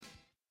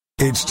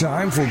It's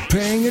time for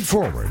Paying It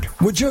Forward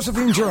with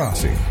Josephine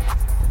Geraci.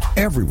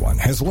 Everyone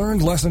has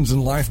learned lessons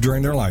in life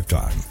during their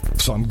lifetime.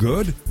 Some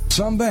good,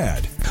 some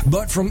bad.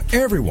 But from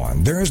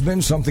everyone, there has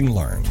been something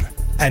learned.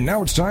 And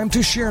now it's time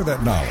to share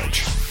that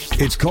knowledge.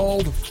 It's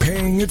called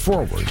Paying It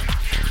Forward.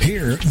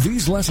 Here,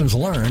 these lessons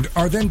learned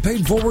are then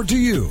paid forward to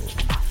you,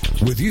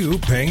 with you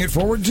paying it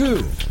forward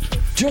too.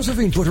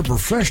 Josephine put her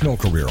professional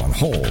career on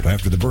hold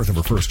after the birth of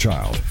her first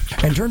child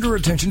and turned her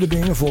attention to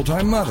being a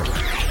full-time mother.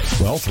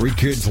 Well, 3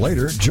 kids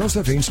later,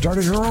 Josephine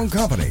started her own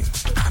company,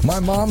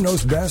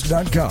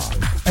 MyMomKnowsBest.com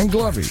and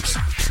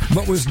gLovies,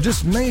 but was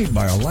dismayed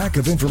by a lack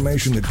of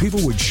information that people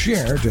would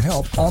share to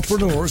help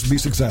entrepreneurs be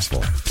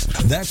successful.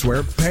 That's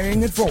where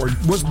Paying It Forward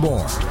was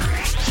born.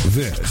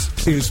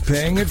 This is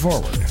Paying It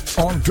Forward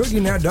on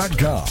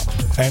TriggyNet.com.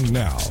 And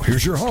now,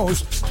 here's your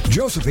host,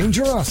 Josephine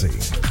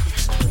Geraci.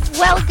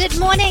 Well, good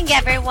morning,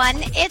 everyone.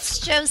 It's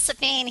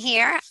Josephine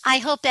here. I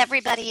hope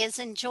everybody is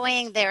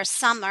enjoying their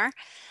summer.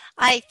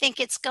 I think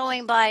it's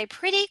going by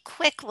pretty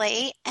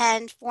quickly.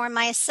 And for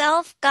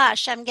myself,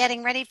 gosh, I'm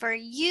getting ready for a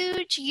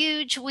huge,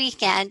 huge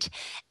weekend.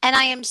 And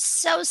I am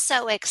so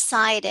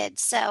excited.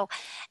 So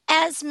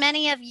as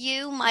many of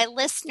you, my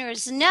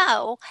listeners,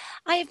 know,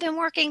 I have been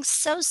working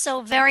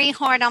so very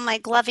hard on my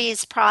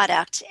gLovies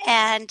product.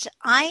 And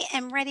I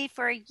am ready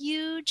for a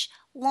huge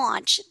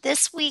launch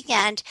this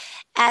weekend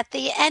at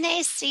the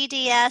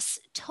NACDS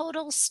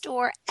Total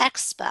Store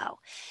Expo.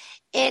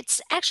 It's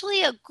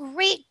actually a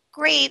great,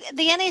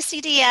 the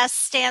NACDS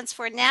stands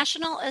for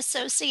National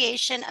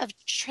Association of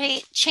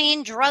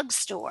Chain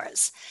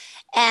Drugstores.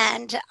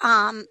 And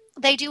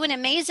they do an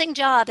amazing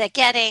job at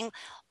getting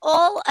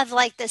all of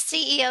the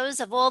CEOs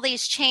of all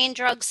these chain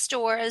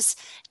drugstores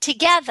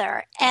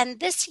together.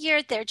 And this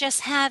year they're just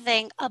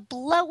having a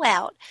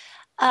blowout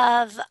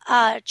of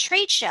a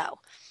trade show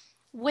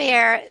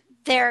where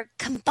they're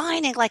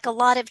combining a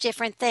lot of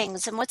different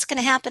things. And what's going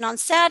to happen on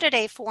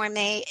Saturday for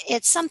me,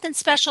 it's something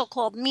special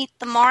called Meet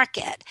the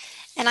Market.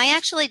 And I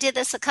actually did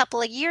this a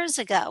couple of years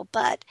ago,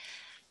 but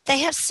they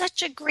have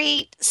such a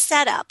great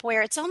setup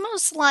where it's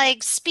almost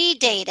like speed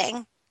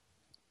dating,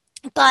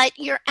 but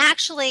you're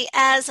actually,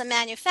 as a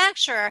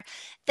manufacturer,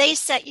 they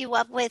set you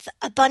up with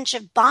a bunch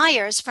of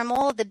buyers from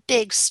all of the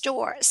big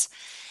stores.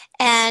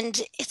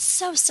 And it's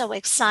so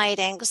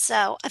exciting.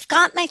 So I've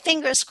got my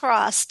fingers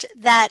crossed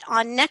that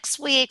on next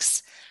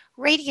week's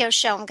radio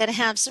show, I'm going to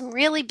have some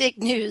really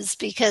big news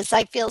because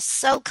I feel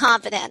so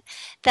confident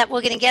that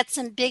we're going to get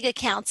some big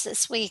accounts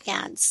this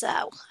weekend. So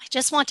I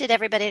just wanted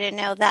everybody to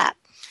know that.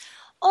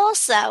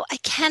 Also, I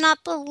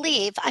cannot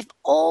believe, I've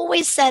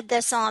always said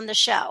this on the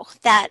show,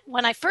 that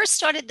when I first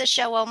started the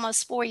show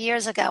almost 4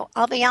 years ago,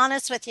 I'll be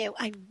honest with you,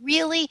 I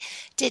really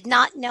did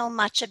not know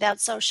much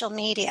about social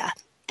media.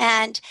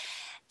 And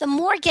the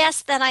more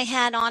guests that I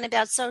had on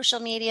about social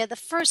media, the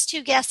first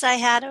 2 guests I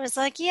had, I was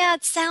like, yeah,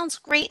 it sounds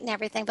great and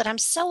everything, but I'm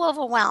so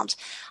overwhelmed.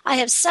 I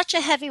have such a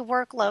heavy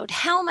workload.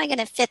 How am I going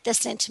to fit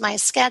this into my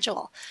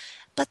schedule?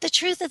 But the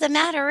truth of the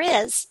matter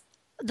is,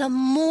 the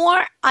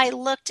more I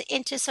looked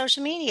into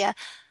social media,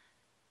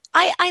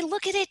 I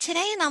look at it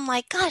today and I'm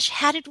like, gosh,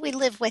 how did we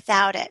live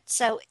without it?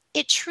 So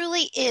it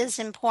truly is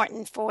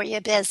important for your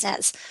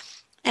business.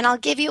 And I'll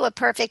give you a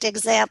perfect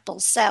example.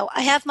 So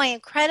I have my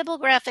incredible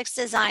graphics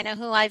designer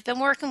who I've been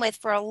working with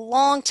for a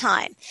long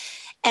time.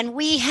 And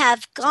we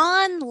have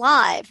gone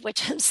live,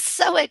 which I'm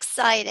so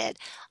excited,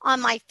 on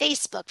my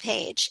Facebook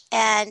page.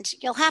 And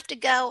you'll have to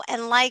go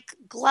and like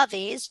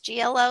gLovies,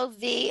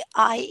 gLovies.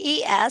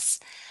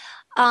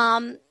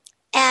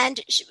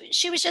 And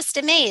she was just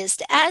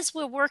amazed. As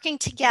we're working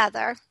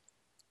together,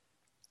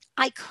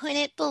 I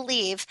couldn't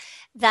believe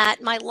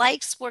that my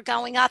likes were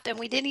going up and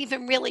we didn't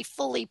even really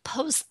fully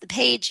post the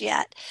page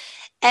yet.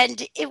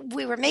 And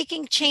we were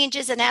making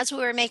changes, and as we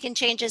were making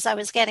changes, I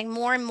was getting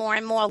more and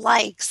more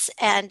likes,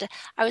 and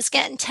I was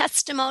getting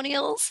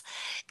testimonials.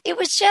 It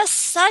was just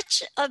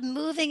such a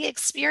moving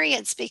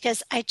experience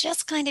because I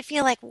just kind of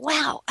feel like,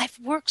 wow, I've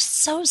worked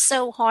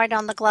so hard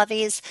on the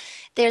gLovies.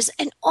 There's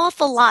an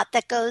awful lot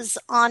that goes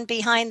on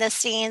behind the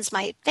scenes.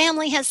 My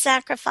family has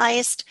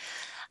sacrificed.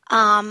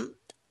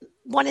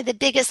 One of the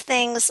biggest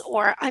things,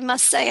 or I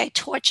must say I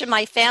torture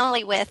my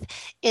family with,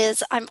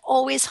 is I'm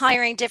always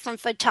hiring different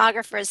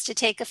photographers to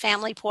take a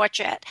family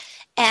portrait.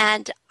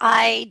 And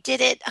I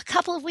did it a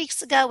couple of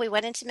weeks ago. We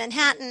went into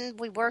Manhattan.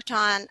 We worked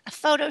on a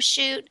photo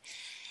shoot.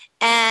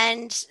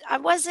 And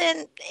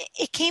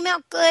it came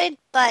out good,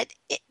 but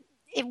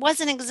it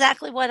wasn't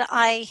exactly what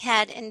I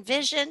had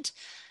envisioned.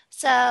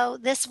 So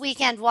this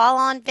weekend, while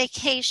on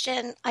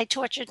vacation, I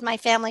tortured my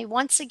family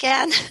once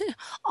again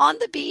on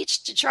the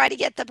beach to try to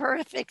get the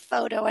perfect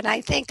photo, and I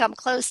think I'm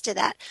close to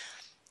that.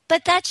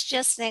 But that's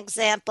just an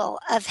example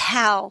of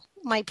how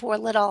my poor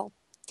little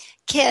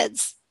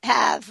kids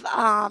have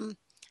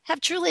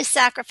truly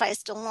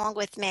sacrificed along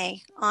with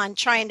me on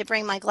trying to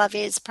bring my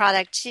gLovies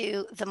product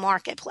to the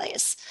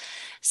marketplace.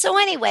 So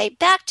anyway,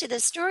 back to the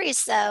story.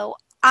 So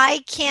I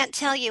can't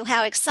tell you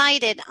how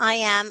excited I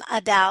am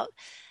about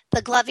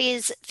the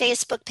gLovies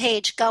Facebook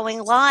page going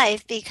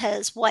live,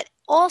 because what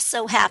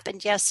also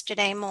happened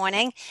yesterday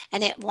morning,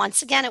 and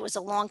once again, it was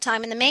a long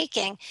time in the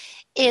making,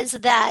 is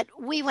that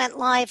we went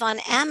live on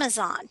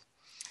Amazon.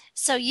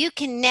 So you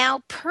can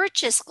now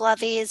purchase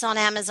gLovies on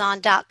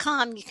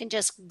Amazon.com. You can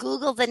just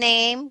Google the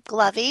name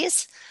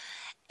gLovies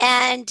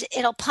and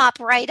it'll pop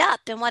right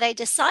up. And what I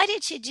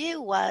decided to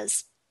do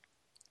was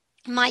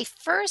my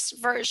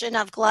first version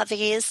of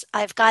gLovies,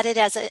 I've got it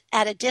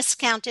at a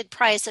discounted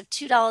price of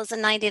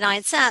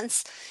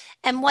 $2.99.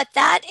 And what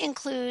that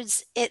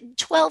includes,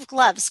 12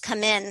 gloves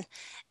come in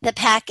the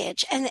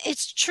package. And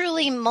it's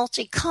truly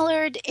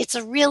multicolored. It's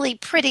a really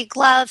pretty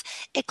glove.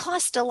 It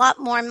cost a lot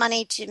more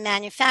money to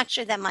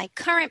manufacture than my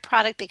current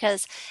product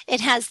because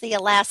it has the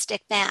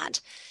elastic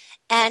band.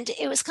 And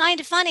it was kind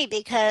of funny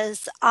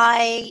because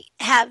I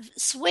have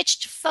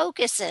switched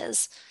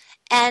focuses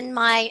and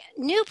my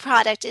new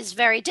product is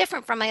very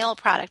different from my old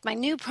product. My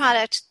new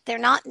product, they're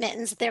not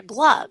mittens, they're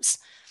gloves.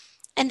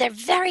 And they're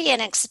very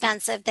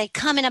inexpensive. They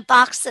come in a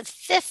box of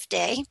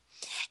 50.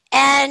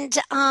 And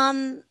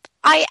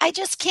I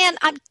just can't,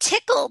 I'm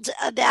tickled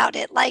about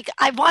it. Like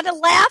I want to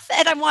laugh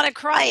and I want to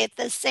cry at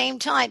the same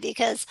time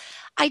because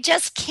I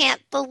just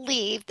can't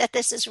believe that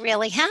this is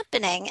really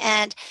happening.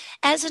 And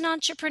as an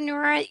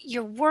entrepreneur,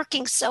 you're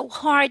working so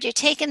hard. You're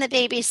taking the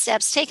baby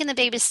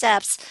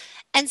steps.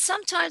 And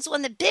sometimes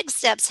when the big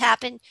steps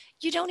happen,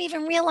 you don't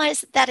even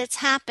realize that it's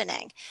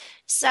happening.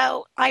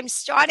 So I'm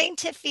starting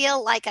to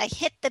feel like I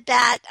hit the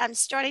bat. I'm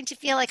starting to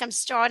feel like I'm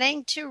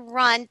starting to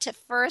run to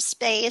first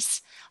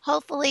base.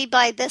 Hopefully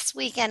by this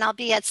weekend, I'll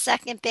be at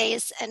second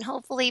base. And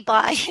hopefully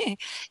by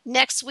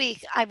next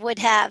week, I would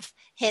have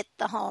hit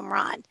the home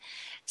run.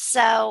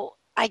 So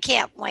I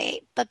can't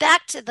wait. But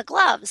back to the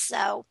gloves.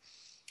 So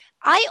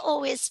I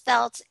always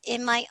felt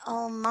in my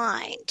own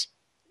mind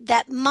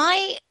that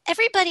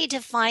everybody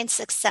defines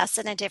success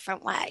in a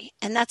different way.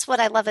 And that's what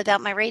I love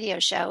about my radio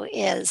show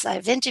is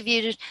I've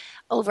interviewed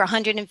over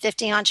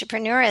 150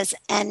 entrepreneurs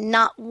and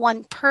not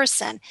one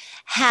person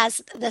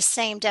has the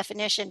same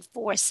definition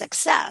for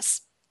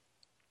success.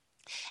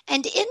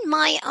 And in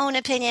my own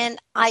opinion,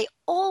 I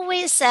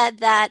always said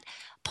that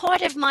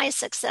part of my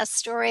success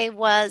story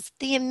was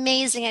the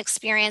amazing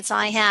experience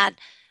I had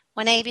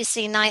when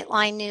ABC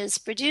Nightline News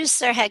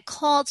producer had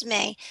called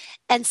me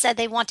and said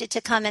they wanted to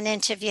come and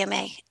interview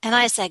me. And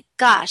I said,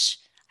 gosh,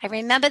 I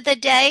remember the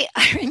day,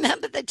 I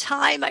remember the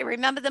time, I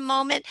remember the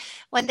moment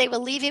when they were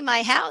leaving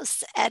my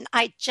house. And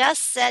I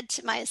just said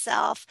to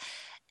myself,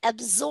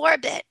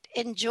 absorb it,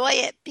 enjoy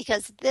it,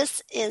 because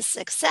this is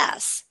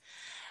success.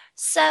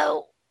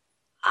 So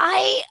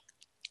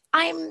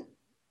I'm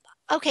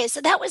okay,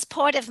 so that was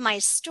part of my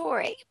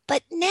story.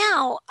 But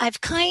now I've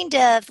kind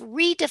of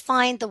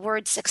redefined the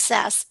word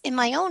success in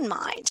my own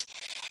mind.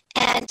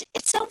 And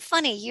it's so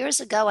funny. Years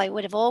ago, I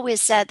would have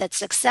always said that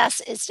success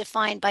is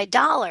defined by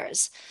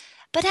dollars.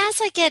 But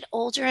as I get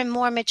older and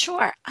more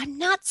mature, I'm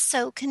not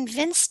so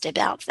convinced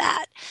about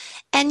that.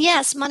 And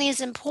yes, money is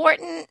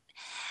important.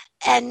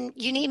 And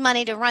you need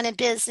money to run a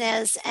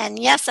business. And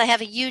yes, I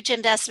have a huge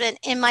investment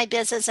in my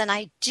business. And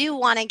I do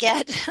want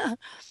to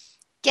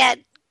get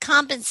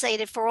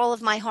compensated for all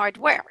of my hard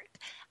work.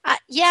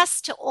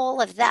 Yes to all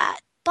of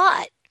that.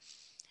 But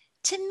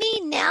to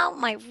me now,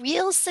 my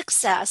real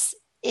success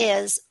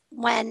is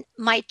when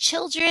my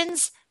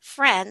children's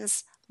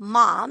friends,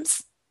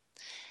 moms,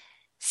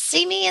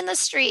 see me in the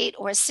street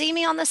or see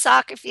me on the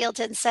soccer field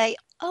and say,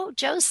 oh,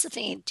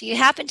 Josephine, do you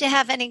happen to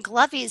have any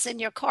gLovies in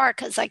your car?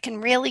 Because I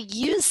can really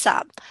use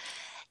some.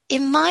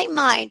 In my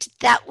mind,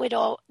 that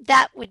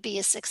would be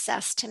a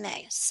success to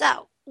me.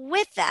 So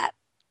with that,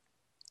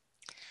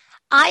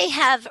 I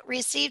have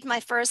received my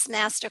first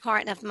master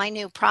carton of my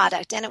new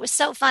product, and it was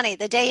so funny.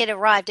 The day it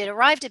arrived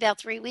about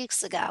 3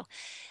 weeks ago.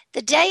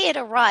 The day it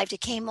arrived,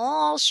 it came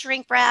all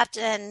shrink wrapped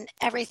and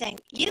everything.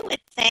 You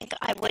would think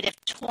I would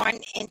have torn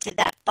into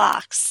that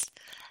box.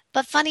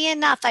 But funny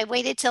enough, I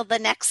waited till the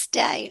next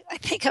day. I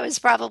think I was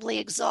probably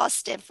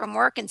exhausted from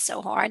working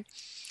so hard.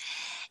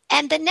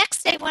 And the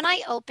next day when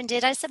I opened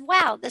it, I said,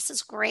 wow, this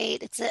is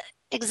great. It's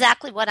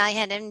exactly what I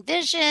had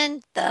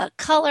envisioned. The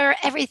color,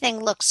 everything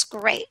looks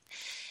great.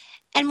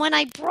 And when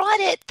I brought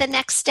it the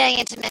next day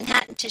into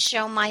Manhattan to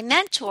show my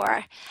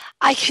mentor,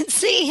 I can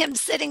see him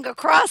sitting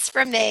across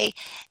from me.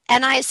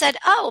 And I said,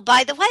 oh,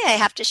 by the way, I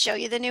have to show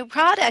you the new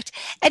product.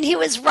 And he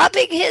was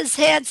rubbing his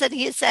hands and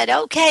he said,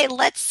 okay,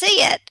 let's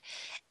see it.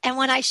 And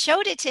when I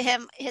showed it to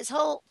him, his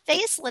whole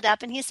face lit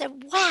up and he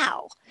said,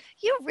 wow,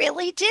 you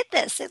really did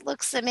this. It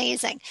looks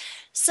amazing.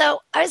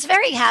 So I was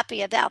very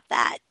happy about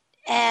that.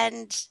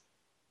 And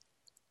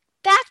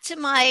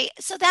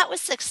so that was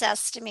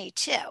success to me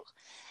too.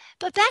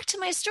 But back to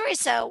my story.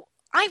 So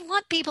I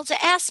want people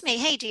to ask me,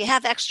 hey, do you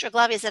have extra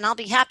gLovies? And I'll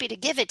be happy to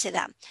give it to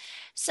them.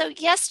 So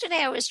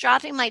yesterday I was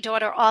dropping my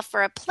daughter off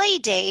for a play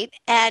date,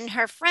 and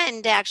her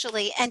friend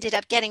actually ended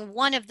up getting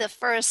one of the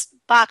first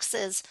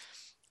boxes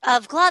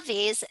of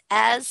gLovies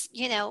as,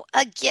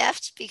 a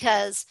gift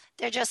because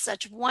they're just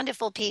such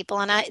wonderful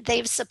people, and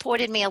they've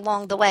supported me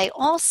along the way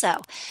also.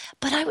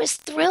 But I was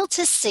thrilled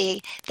to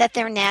see that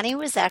their nanny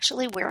was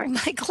actually wearing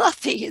my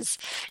gLovies.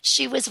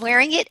 She was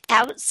wearing it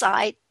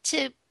outside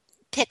to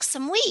pick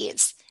some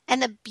weaves.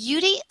 And the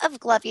beauty of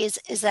gLovies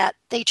is that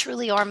they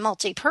truly are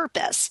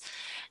multi-purpose.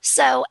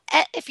 So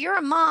if you're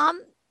a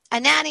mom, a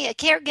nanny, a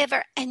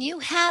caregiver, and you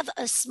have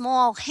a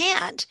small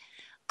hand,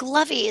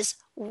 gLovies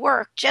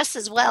work just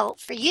as well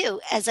for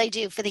you as they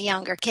do for the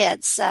younger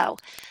kids. So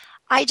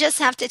I just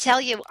have to tell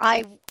you,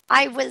 I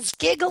was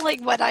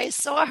giggling when I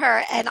saw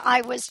her, and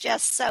I was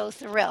just so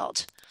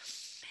thrilled.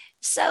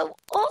 So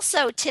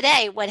also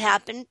today, what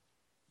happened,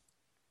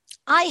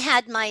 I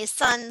had my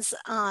son's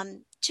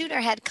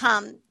tutor had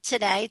come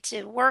today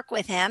to work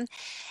with him,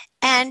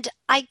 and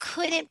I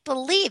couldn't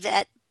believe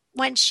it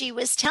when she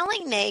was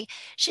telling me.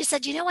 She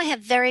said, I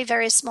have very,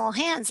 very small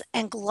hands,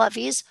 and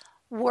gLovies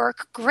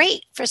work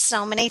great for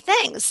so many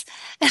things.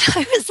 And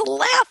I was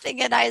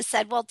laughing, and I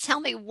said, well, tell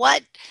me,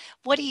 what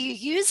are you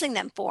using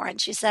them for?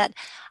 And she said,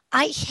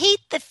 I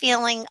hate the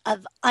feeling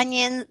of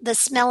onion, the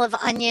smell of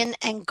onion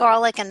and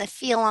garlic, and the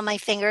feel on my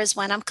fingers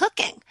when I'm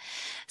cooking.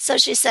 So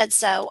she said,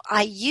 so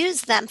I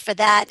use them for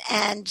that.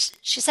 And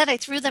she said, I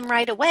threw them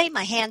right away.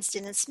 My hands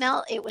didn't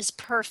smell. It was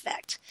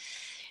perfect.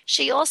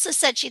 She also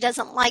said she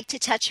doesn't like to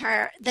touch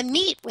the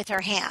meat with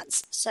her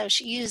hands. So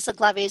she used the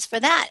gLovies for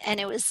that. And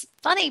it was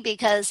funny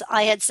because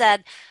I had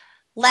said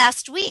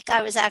last week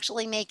I was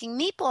actually making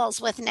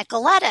meatballs with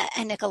Nicoletta,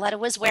 and Nicoletta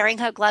was wearing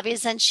her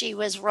gLovies and she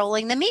was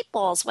rolling the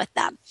meatballs with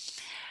them.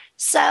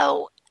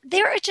 So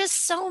there are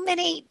just so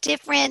many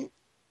different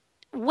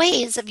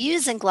ways of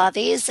using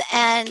gLovies.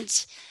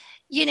 And,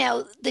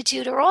 the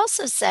tutor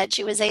also said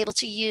she was able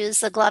to use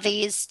the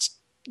gLovies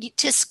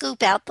to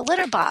scoop out the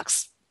litter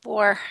box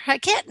for her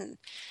kitten.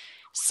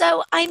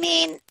 So,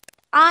 I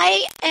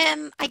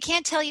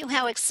can't tell you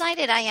how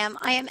excited I am.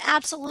 I am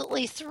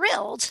absolutely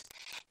thrilled.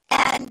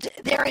 And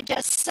there are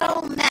just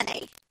so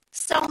many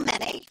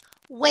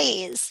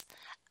ways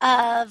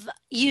of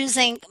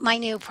using my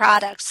new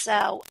products.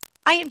 So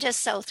I am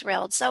just so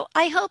thrilled. So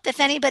I hope if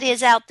anybody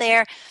is out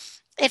there,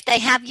 if they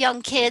have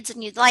young kids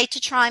and you'd like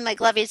to try my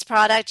gLovies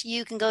product,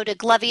 you can go to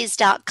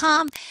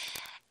gLovies.com.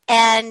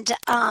 And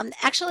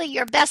actually,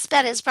 your best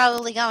bet is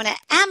probably going to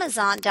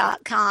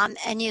Amazon.com,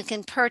 and you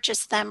can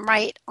purchase them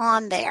right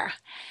on there.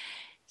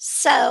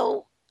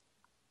 So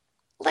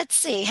let's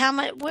see how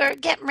much. We're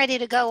getting ready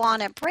to go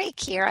on a break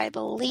here, I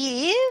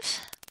believe.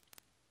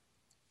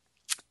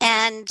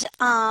 And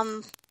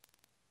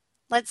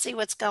let's see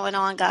what's going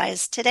on,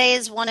 guys. Today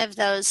is one of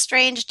those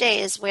strange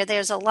days where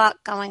there's a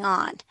lot going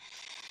on.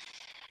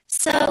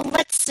 So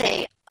let's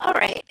see. All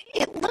right,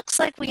 it looks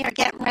like we are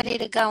getting ready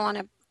to go on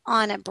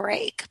a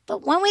break.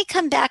 But when we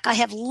come back, I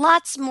have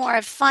lots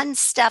more fun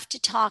stuff to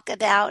talk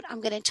about.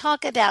 I'm going to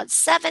talk about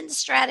 7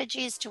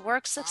 strategies to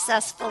work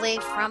successfully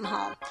from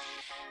home.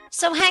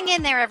 So hang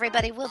in there,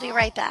 everybody. We'll be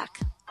right back.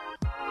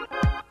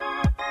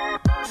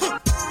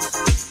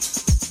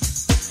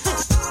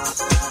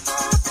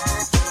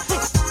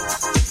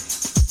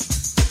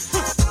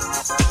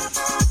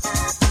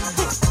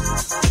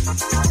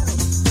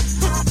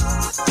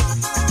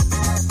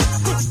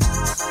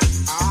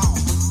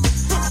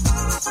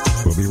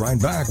 We'll be right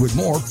back with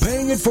more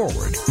Paying It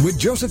Forward with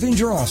Josephine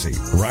Geraci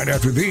right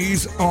after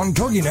these on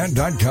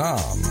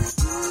TogiNet.com.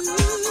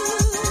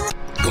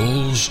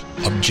 Goals,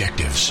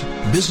 objectives,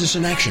 business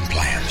and action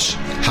plans.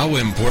 How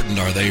important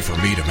are they for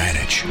me to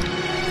manage?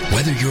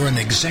 Whether you're an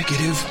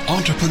executive,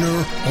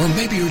 entrepreneur, or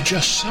maybe you're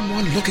just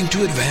someone looking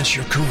to advance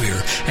your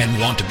career and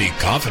want to be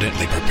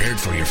confidently prepared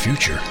for your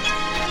future,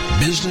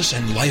 business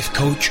and life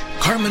coach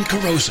Carmen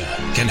Carroza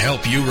can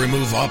help you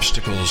remove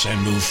obstacles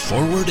and move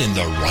forward in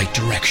the right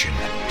direction.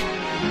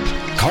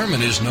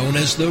 Carmen is known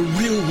as the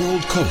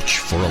real-world coach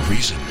for a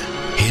reason.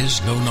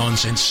 His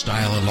no-nonsense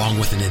style, along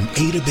with an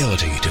innate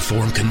ability to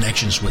form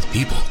connections with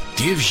people,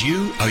 gives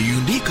you a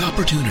unique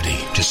opportunity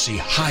to see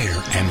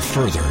higher and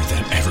further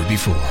than ever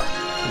before.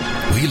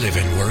 We live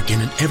and work in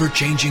an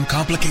ever-changing,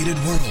 complicated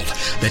world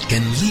that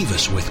can leave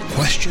us with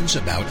questions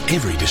about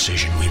every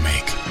decision we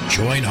make.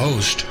 Join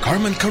host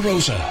Carmen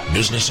Carroza,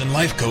 business and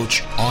life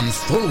coach, on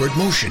Forward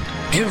Motion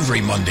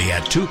every Monday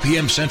at 2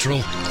 p.m.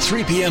 Central,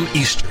 3 p.m.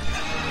 Eastern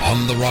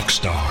on the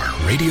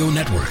Rockstar Radio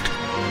Network.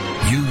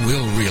 You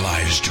will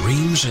realize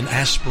dreams and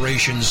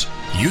aspirations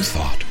you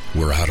thought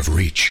were out of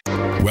reach.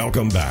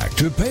 Welcome back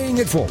to Paying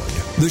It Forward,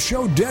 the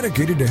show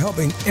dedicated to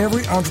helping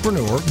every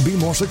entrepreneur be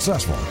more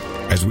successful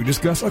as we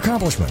discuss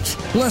accomplishments,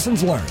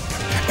 lessons learned,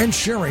 and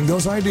sharing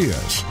those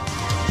ideas.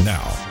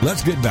 Now,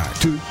 let's get back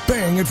to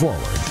Paying It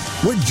Forward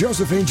with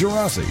Josephine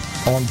Geraci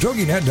on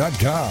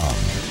TogiNet.com.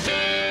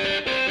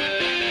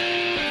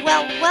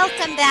 Well,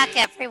 welcome back,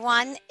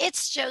 everyone.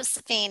 It's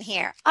Josephine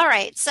here. All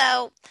right,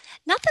 so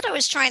not that I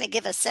was trying to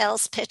give a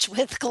sales pitch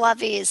with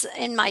gLovies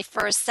in my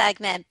first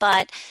segment,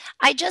 but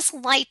I just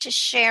like to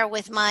share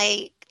with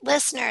my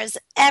listeners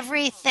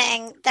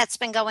everything that's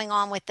been going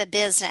on with the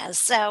business.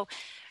 So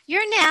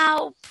you're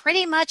now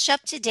pretty much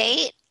up to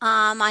date.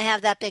 I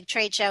have that big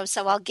trade show,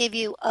 so I'll give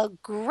you a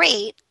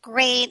great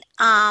update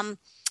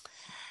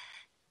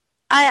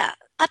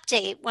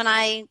when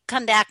I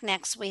come back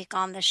next week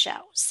on the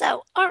show.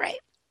 So, all right.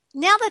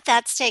 now that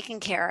that's taken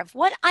care of,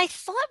 what I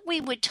thought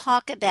we would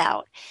talk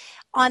about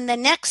on the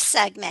next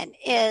segment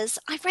is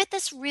I read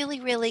this really,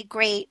 really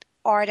great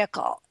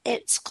article.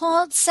 It's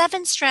called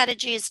Seven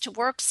Strategies to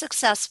Work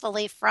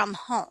Successfully from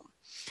Home.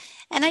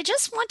 And I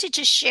just wanted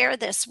to share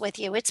this with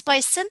you. It's by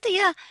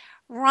Cynthia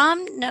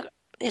Ram.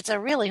 It's a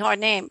really hard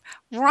name.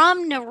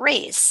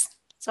 Ramnarace.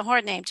 It's a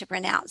hard name to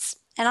pronounce.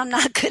 And I'm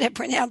not good at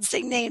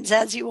pronouncing names,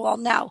 as you all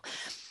know.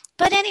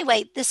 But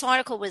anyway, this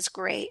article was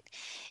great.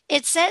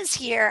 It says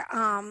here,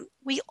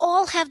 we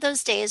all have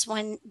those days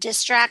when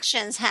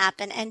distractions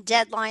happen and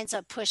deadlines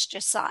are pushed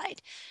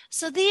aside.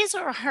 So these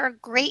are her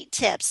great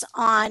tips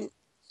on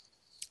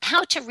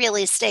how to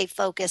really stay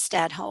focused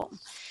at home.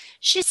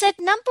 She said,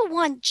 number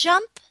one,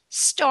 jump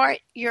start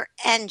your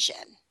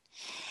engine.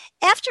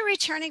 After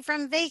returning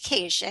from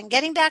vacation,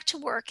 getting back to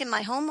work in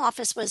my home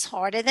office was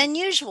harder than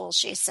usual,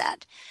 she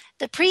said.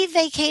 The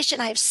pre-vacation,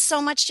 I have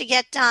so much to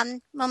get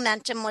done,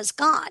 momentum was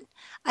gone.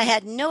 I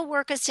had no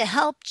workers to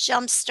help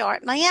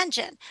jumpstart my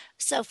engine.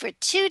 So for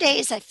 2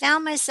 days, I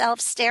found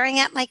myself staring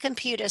at my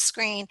computer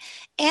screen,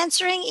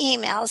 answering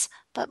emails,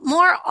 but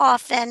more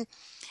often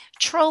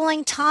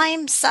trolling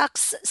time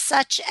sucks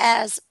such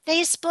as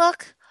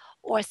Facebook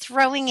or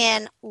throwing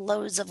in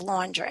loads of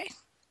laundry.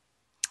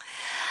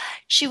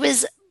 She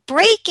was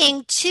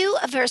breaking two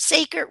of her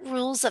sacred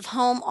rules of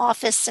home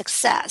office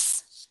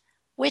success,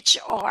 which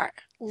are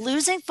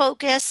losing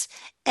focus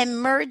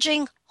and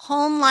merging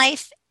home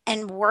life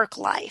and work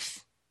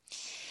life.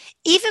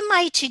 Even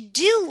my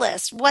to-do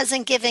list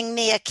wasn't giving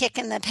me a kick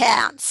in the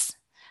pants.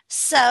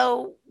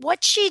 So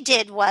what she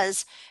did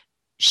was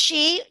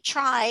she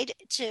tried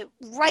to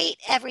write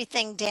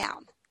everything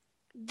down.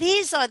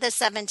 These are the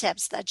 7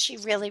 tips that she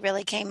really,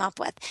 really came up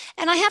with.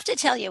 And I have to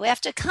tell you,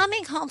 after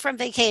coming home from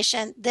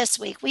vacation this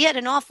week, we had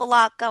an awful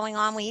lot going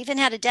on. We even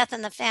had a death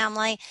in the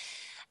family.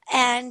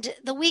 And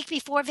the week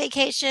before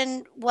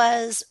vacation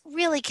was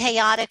really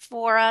chaotic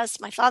for us.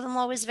 My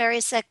father-in-law was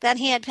very sick. Then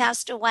he had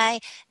passed away.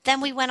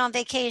 Then we went on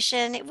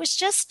vacation. It was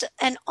just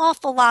an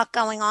awful lot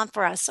going on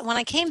for us. So when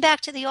I came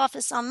back to the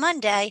office on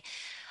Monday,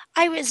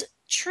 I was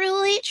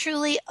truly,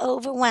 truly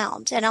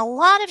overwhelmed. And a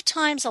lot of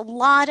times, a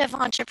lot of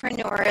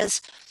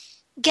entrepreneurs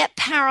get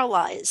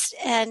paralyzed.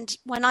 And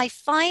when I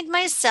find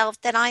myself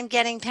that I'm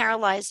getting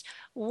paralyzed,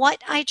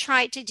 what I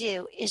try to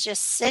do is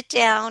just sit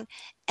down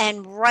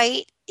and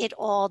write it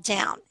all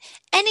down.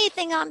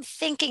 Anything I'm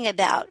thinking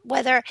about,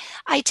 whether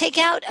I take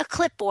out a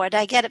clipboard,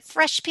 I get a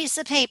fresh piece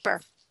of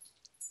paper.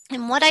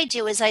 And what I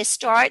do is I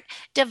start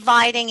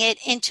dividing it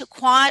into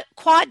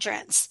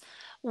quadrants.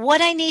 What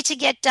I need to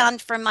get done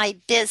for my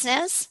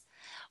business,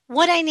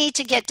 what I need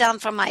to get done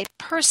for my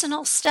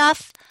personal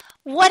stuff,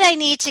 what I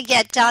need to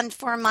get done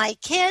for my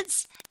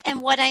kids, and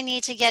what I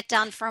need to get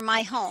done for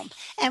my home.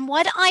 And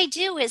what I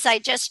do is I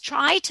just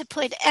try to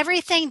put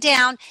everything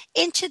down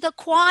into the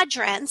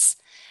quadrants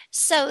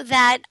so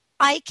that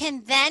I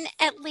can then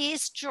at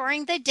least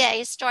during the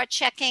day start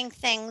checking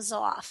things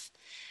off.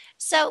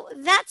 So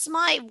that's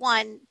my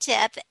one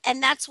tip,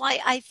 and that's why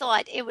I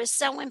thought it was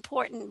so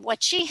important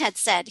what she had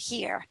said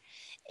here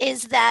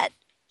is that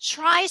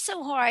try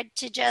so hard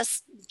to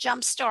just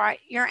jumpstart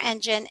your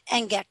engine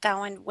and get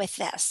going with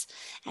this.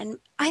 And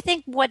I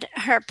think what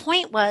her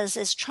point was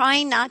is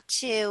trying not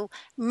to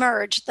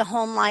merge the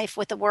home life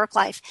with the work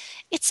life.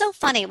 It's so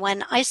funny.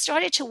 When I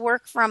started to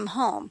work from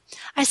home,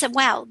 I said,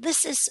 wow,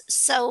 this is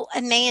so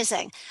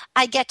amazing.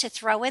 I get to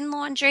throw in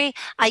laundry.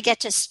 I get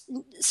to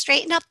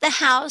straighten up the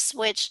house,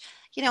 which,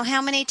 you know,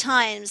 how many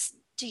times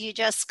do you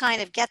just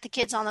kind of get the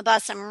kids on the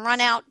bus and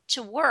run out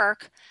to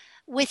work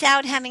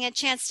without having a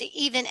chance to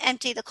even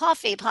empty the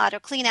coffee pot or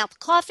clean out the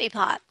coffee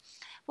pot?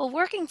 Well,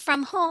 working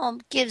from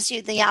home gives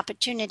you the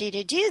opportunity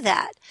to do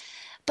that.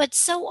 But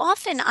so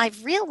often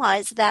I've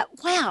realized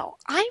that, wow,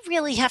 I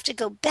really have to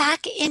go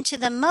back into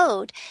the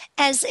mode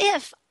as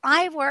if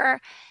I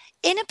were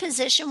in a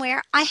position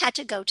where I had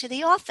to go to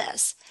the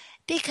office.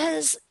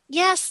 Because,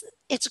 yes,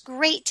 it's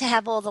great to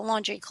have all the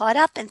laundry caught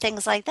up and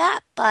things like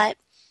that, but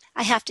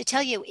I have to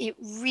tell you, it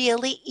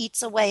really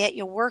eats away at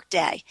your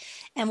workday.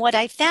 And what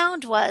I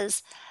found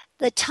was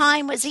the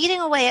time was eating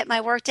away at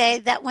my workday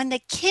that when the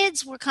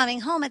kids were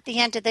coming home at the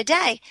end of the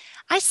day,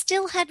 I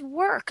still had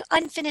work,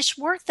 unfinished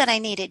work that I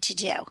needed to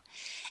do.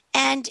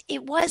 And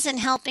it wasn't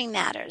helping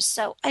matters.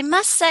 So I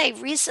must say,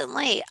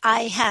 recently,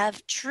 I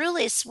have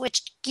truly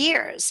switched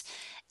gears.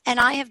 And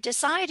I have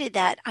decided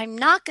that I'm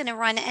not going to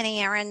run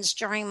any errands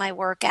during my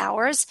work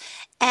hours.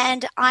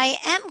 And I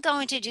am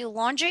going to do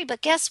laundry.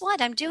 But guess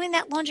what? I'm doing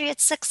that laundry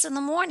at 6 in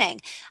the morning.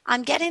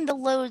 I'm getting the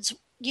loads,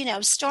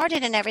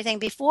 started and everything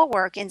before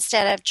work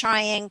instead of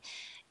trying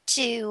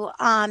to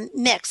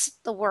mix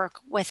the work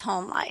with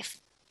home life.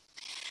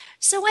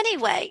 So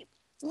anyway,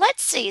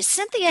 let's see.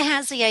 Cynthia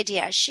has the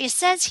idea. She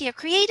says here,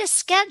 create a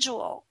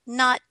schedule,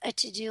 not a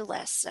to-do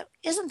list. So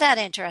isn't that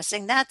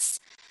interesting? Let's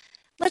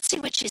see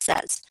what she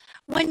says.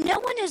 When no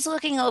one is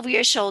looking over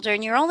your shoulder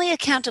and you're only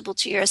accountable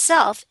to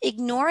yourself,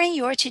 ignoring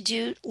your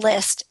to-do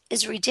list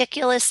is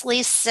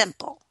ridiculously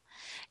simple.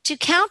 To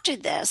counter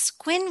this,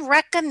 Quinn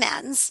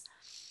recommends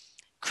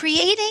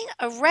Creating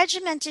a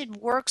regimented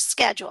work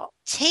schedule.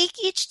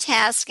 Take each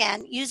task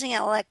and, using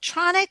an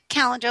electronic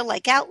calendar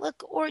like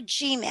Outlook or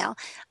Gmail,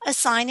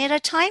 assign it a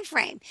time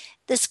frame.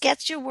 This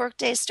gets your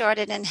workday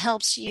started and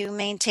helps you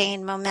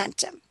maintain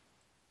momentum.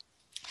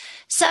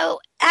 So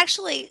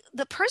actually,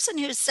 the person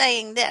who's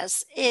saying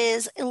this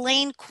is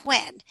Elaine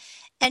Quinn,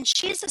 and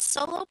she's a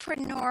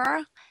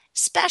solopreneur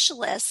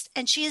specialist,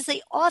 and she is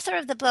the author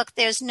of the book,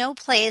 There's No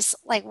Place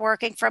Like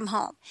Working From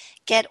Home.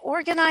 Get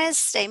organized,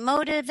 stay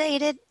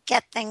motivated,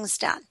 get things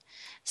done.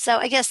 So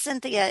I guess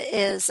Cynthia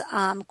is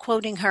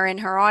quoting her in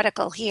her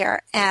article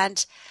here,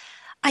 and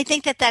I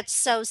think that that's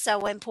so,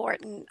 so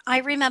important. I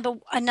remember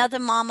another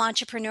mom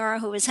entrepreneur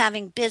who was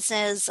having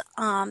business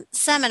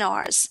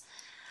seminars.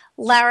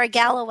 Lara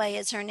Galloway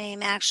is her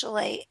name,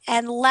 actually.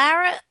 And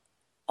Lara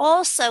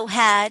also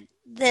had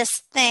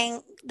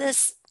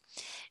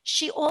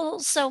she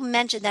also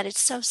mentioned that it's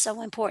so,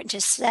 so important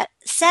to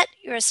set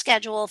your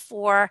schedule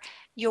for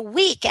your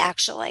week,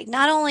 actually,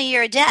 not only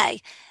your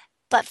day,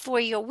 but for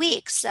your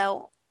week.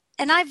 So,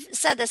 and I've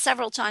said this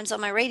several times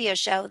on my radio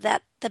show,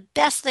 that the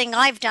best thing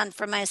I've done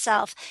for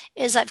myself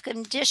is I've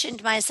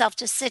conditioned myself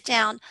to sit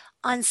down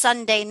on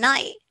Sunday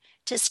night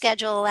to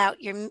schedule out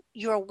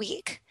your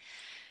week.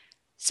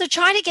 So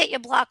try to get your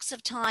blocks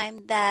of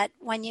time that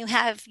when you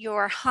have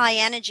your high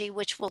energy,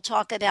 which we'll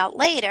talk about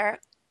later,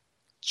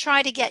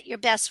 try to get your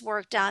best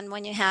work done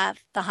when you have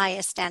the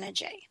highest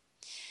energy.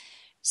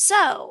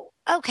 So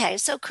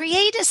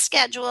create a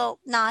schedule,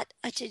 not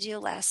a to-do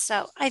list.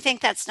 So I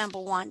think that's number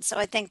one. So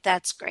I think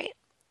that's great.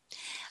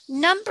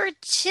 Number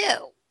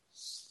two,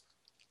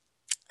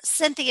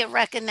 Cynthia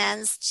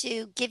recommends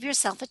to give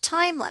yourself a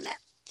time limit.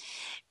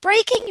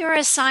 Breaking your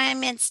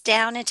assignments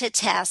down into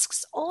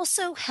tasks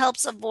also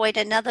helps avoid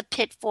another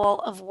pitfall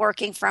of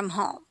working from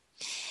home.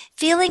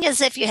 Feeling as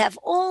if you have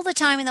all the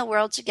time in the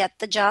world to get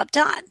the job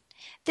done.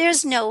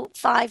 There's no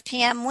 5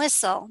 p.m.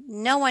 whistle.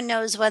 No one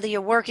knows whether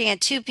you're working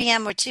at 2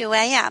 p.m. or 2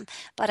 a.m.,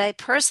 but I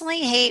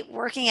personally hate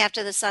working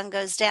after the sun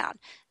goes down.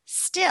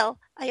 Still,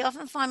 I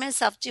often find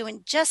myself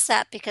doing just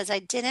that because I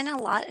didn't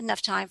allot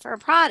enough time for a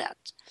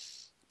project.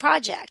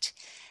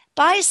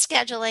 By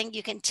scheduling,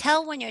 you can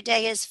tell when your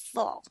day is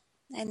full.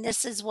 And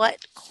this is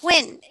what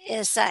Quinn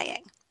is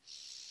saying.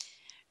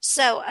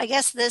 So I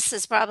guess this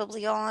is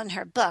probably all in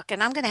her book.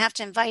 And I'm going to have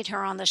to invite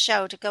her on the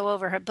show to go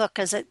over her book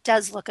because it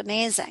does look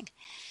amazing.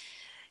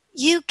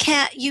 You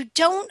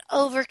don't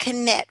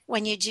overcommit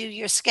when you do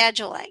your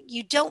scheduling.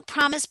 You don't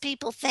promise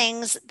people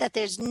things that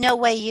there's no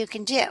way you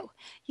can do.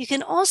 You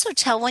can also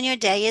tell when your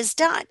day is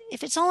done.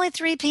 If it's only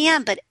 3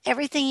 p.m., but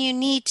everything you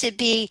need to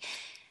do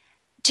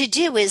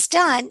is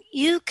done,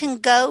 you can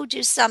go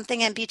do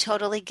something and be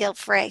totally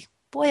guilt-free.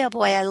 Boy, oh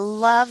boy, I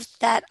love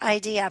that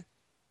idea.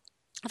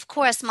 Of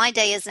course, my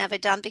day is never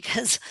done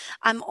because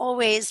I'm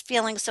always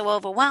feeling so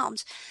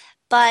overwhelmed.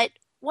 But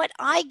what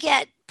I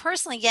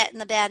personally get in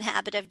the bad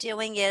habit of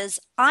doing is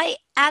I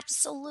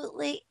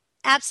absolutely,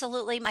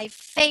 my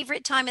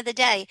favorite time of the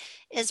day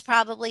is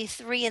probably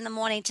 3 in the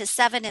morning to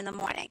 7 in the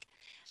morning.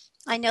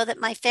 I know that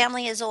my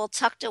family is all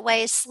tucked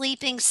away,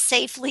 sleeping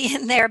safely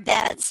in their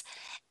beds.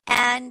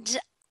 And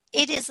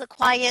it's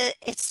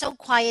so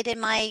quiet in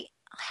my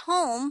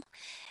home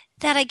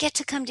that I get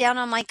to come down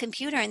on my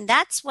computer, and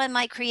that's when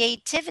my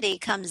creativity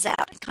comes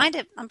out.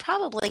 I'm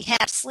probably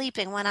half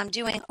sleeping when I'm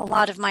doing a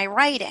lot of my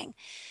writing,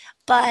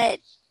 but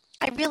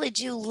I really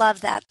do love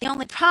that. The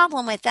only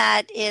problem with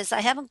that is I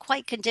haven't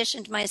quite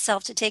conditioned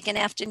myself to take an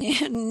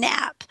afternoon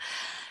nap.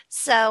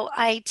 So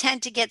I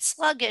tend to get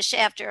sluggish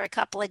after a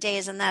couple of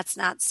days, and that's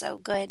not so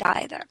good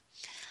either.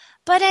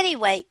 But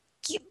anyway,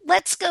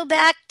 let's go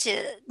back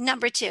to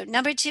number two.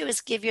 Number two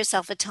is give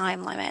yourself a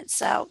time limit.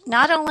 So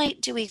not only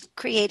do we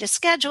create a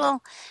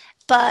schedule,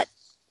 but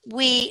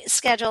we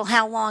schedule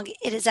how long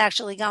it is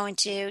actually going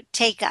to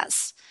take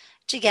us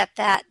to get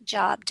that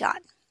job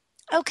done.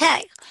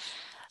 Okay,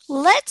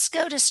 let's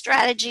go to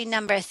strategy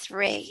number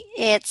 3.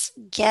 It's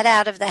get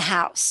out of the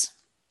house.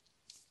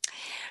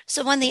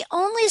 So when the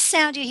only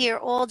sound you hear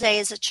all day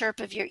is a chirp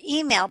of your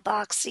email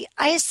box, the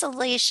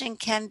isolation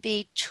can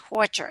be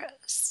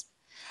torturous.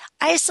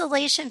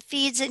 Isolation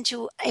feeds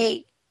into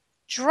a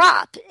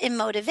drop in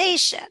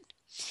motivation.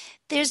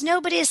 There's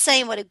nobody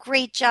saying what a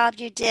great job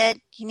you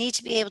did. You need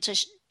to be able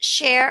to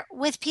share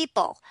with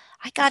people.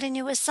 I got a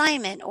new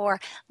assignment, or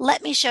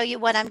let me show you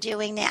what I'm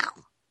doing now.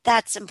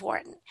 That's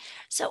important.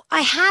 So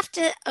I have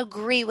to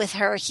agree with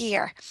her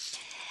here.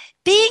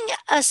 Being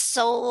a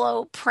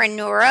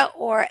solopreneur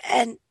or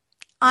an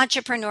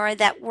entrepreneur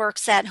that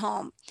works at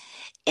home,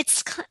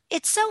 it's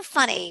so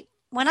funny.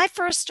 When I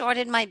first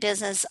started my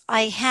business,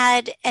 I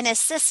had an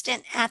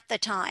assistant at the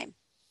time.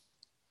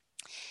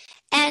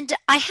 And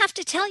I have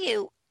to tell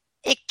you,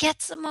 it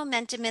gets the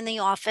momentum in the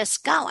office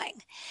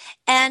going.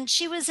 And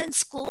she was in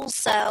school,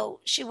 so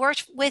she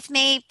worked with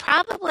me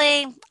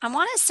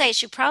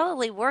she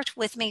probably worked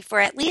with me for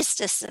at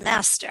least a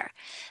semester.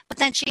 But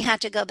then she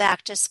had to go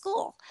back to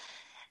school.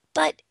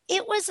 But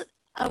it was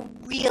a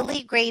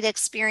really great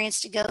experience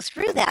to go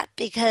through that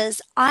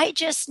because I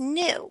just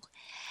knew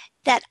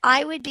that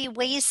I would be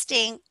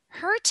wasting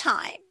her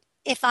time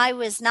if I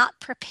was not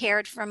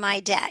prepared for my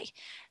day.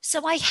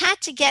 So I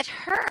had to get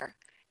her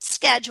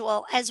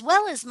schedule as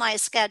well as my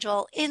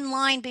schedule in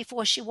line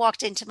before she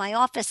walked into my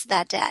office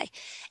that day.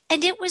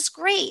 And it was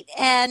great.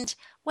 And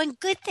when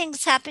good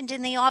things happened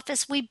in the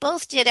office, we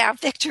both did our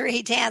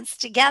victory dance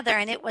together,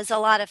 and it was a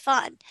lot of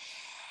fun.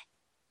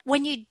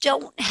 When you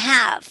don't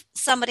have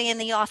somebody in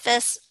the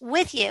office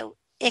with you,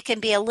 it can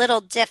be a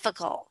little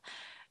difficult.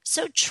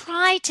 So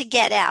try to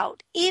get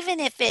out, even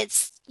if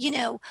it's,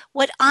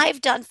 what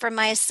I've done for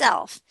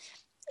myself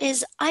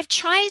is I've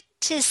tried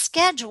to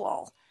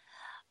schedule.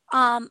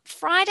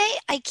 Friday,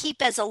 I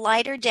keep as a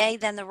lighter day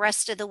than the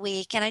rest of the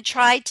week, and I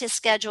try to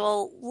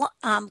schedule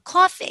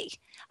coffee,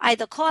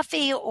 either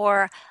coffee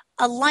or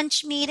a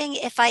lunch meeting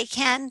if I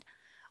can,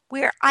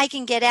 where I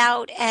can get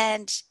out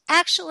and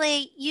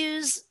actually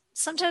use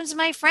sometimes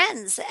my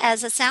friends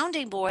as a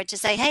sounding board to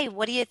say, hey,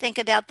 what do you think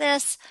about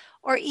this?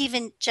 Or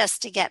even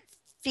just to get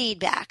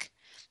feedback.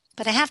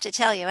 But I have to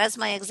tell you, as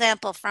my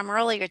example from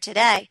earlier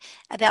today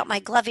about my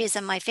gLovies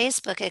and my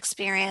Facebook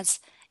experience,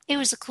 it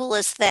was the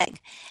coolest thing.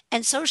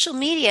 And social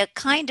media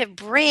kind of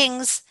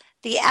brings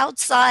the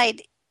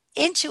outside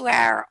into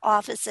our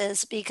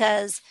offices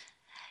because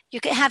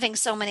you're having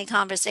so many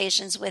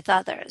conversations with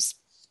others.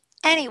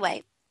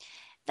 Anyway,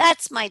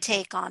 that's my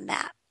take on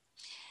that.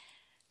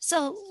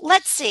 So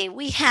let's see.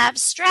 We have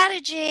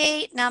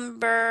strategy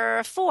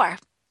number 4.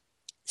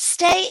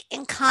 Stay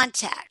in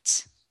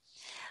contact.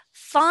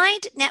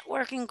 Find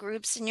networking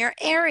groups in your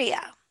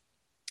area.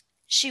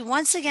 She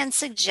once again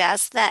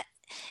suggests that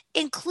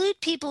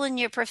include people in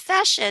your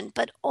profession,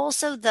 but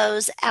also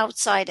those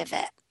outside of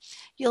it.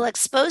 You'll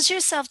expose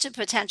yourself to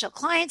potential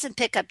clients and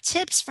pick up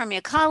tips from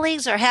your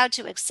colleagues or how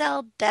to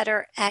excel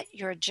better at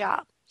your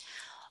job.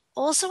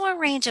 Also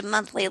arrange a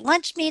monthly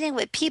lunch meeting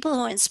with people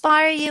who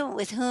inspire you and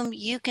with whom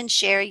you can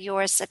share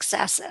your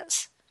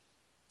successes.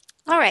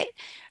 All right,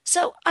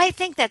 so I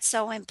think that's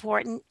so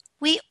important.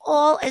 We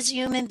all as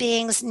human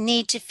beings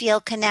need to feel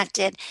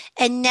connected,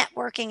 and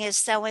networking is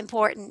so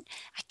important.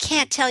 I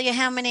can't tell you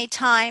how many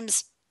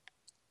times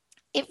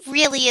it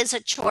really is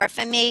a chore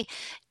for me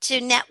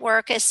to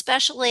network,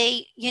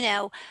 especially,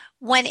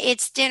 when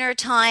it's dinner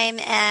time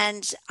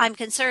and I'm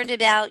concerned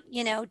about,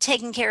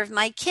 taking care of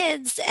my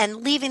kids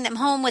and leaving them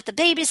home with the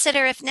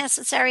babysitter if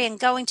necessary and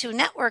going to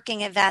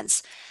networking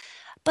events.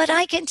 But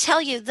I can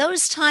tell you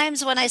those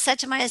times when I said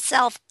to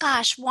myself,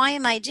 gosh, why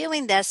am I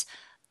doing this?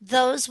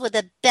 Those were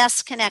the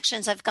best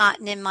connections I've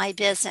gotten in my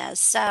business.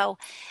 So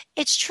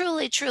it's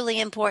truly, truly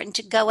important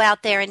to go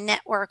out there and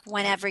network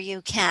whenever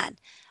you can.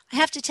 I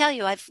have to tell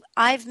you,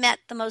 I've met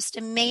the most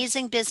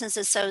amazing business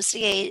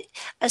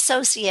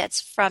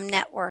associates from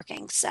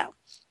networking. So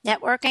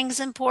networking is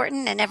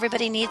important and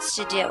everybody needs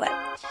to do it.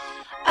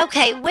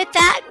 Okay, with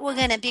that, we're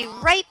going to be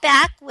right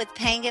back with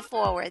Paying It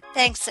Forward.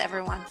 Thanks,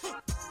 everyone.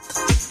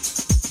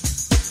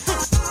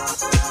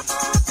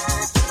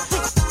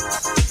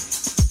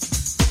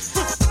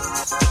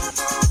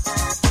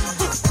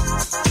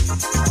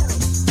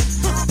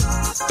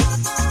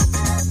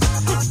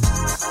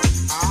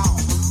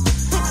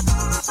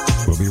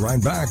 We'll be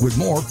right back with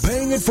more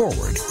Paying It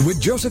Forward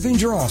with Josephine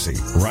Geraci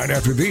right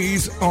after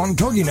these on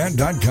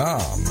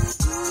TogiNet.com.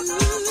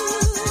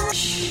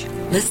 Shh.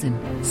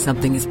 Listen,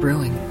 something is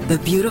brewing. The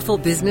beautiful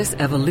business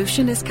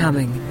evolution is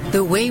coming.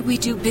 The way we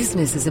do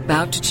business is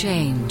about to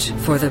change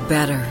for the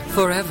better,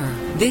 forever.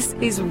 This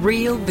is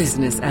real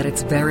business at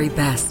its very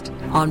best.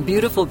 On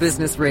Beautiful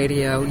Business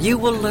Radio, you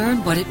will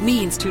learn what it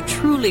means to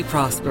truly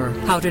prosper,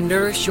 how to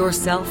nourish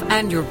yourself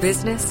and your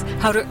business,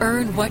 how to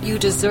earn what you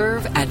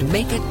deserve and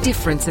make a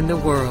difference in the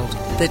world.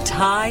 The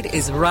tide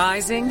is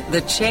rising,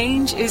 the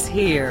change is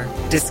here.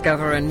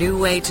 Discover a new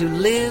way to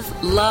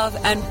live, love,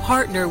 and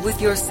partner with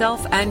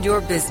yourself and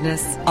your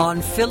business on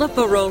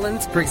Philippa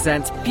Rowlands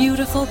Presents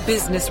Beautiful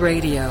Business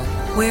Radio,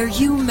 where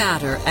you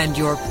matter and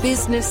your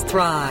business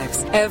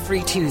thrives,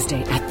 every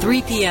Tuesday at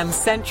 3 p.m.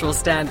 Central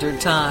Standard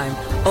Time,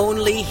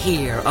 only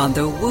here on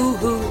the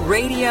Woohoo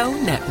Radio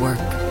Network.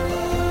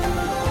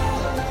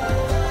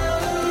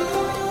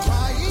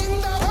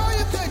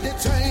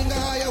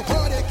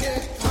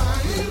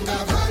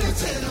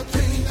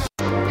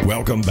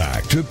 Welcome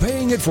back to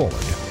Paying It Forward,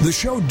 the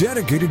show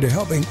dedicated to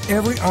helping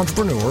every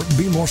entrepreneur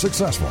be more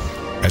successful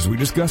as we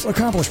discuss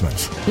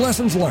accomplishments,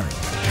 lessons learned,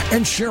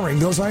 and sharing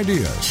those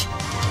ideas.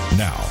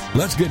 Now,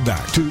 let's get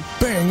back to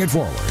Paying It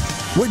Forward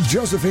with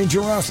Josephine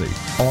Geraci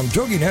on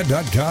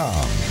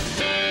TogiNet.com.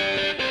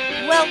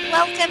 Well,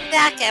 welcome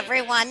back,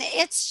 everyone.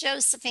 It's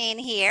Josephine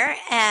here,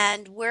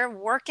 and we're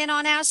working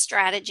on our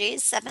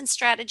strategies, 7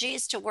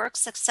 strategies to work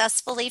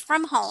successfully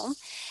from home.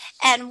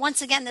 And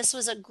once again, this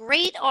was a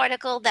great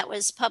article that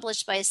was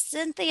published by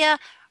Cynthia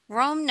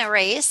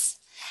Romnerace.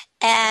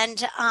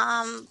 And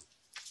I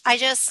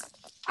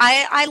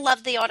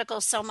love the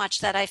article so much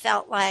that I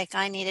felt like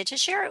I needed to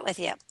share it with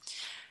you.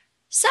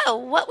 So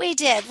what we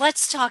did,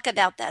 let's talk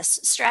about this.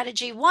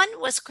 Strategy 1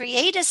 was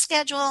create a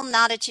schedule,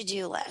 not a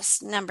to-do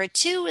list. Number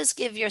 2 is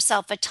give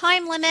yourself a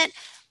time limit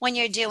when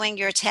you're doing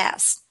your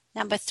tasks.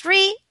 Number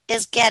 3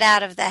 is get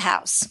out of the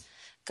house.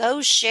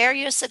 Go share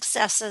your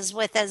successes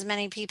with as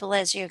many people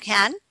as you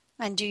can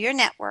and do your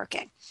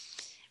networking.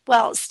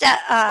 Well,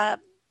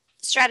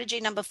 strategy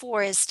number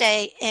 4 is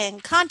stay in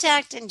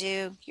contact and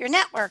do your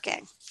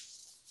networking.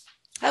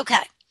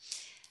 Okay.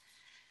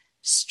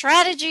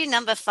 Strategy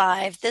number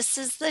 5. This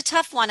is the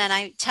tough one, and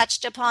I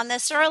touched upon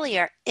this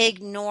earlier.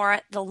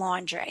 Ignore the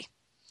laundry.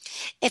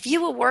 If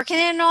you were working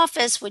in an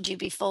office, would you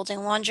be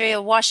folding laundry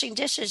or washing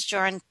dishes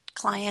during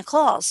client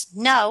calls?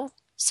 No,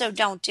 so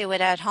don't do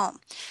it at home.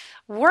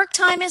 Work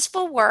time is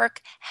for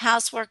work,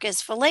 housework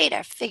is for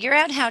later. Figure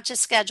out how to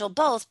schedule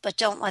both, but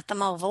don't let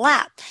them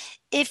overlap.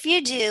 If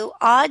you do,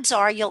 odds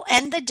are you'll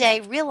end the day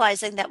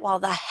realizing that while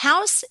the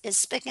house is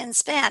spick and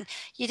span,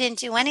 you didn't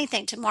do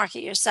anything to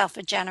market yourself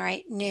or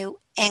generate new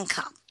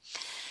income.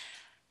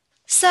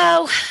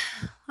 So,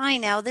 I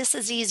know this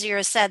is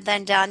easier said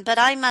than done, but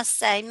I must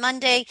say,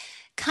 Monday,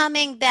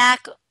 coming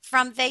back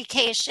from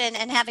vacation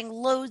and having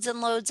loads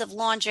and loads of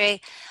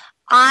laundry,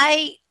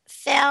 I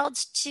failed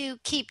to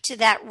keep to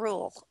that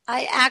rule.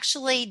 I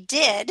actually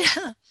did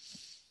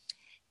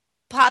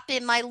pop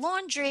in my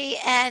laundry,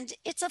 and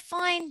it's a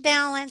fine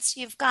balance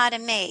you've got to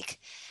make.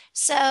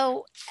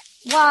 So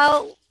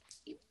while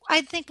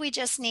I think we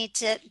just need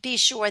to be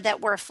sure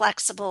that we're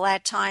flexible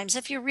at times.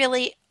 If you're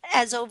really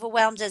as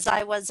overwhelmed as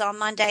I was on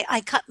Monday,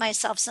 I cut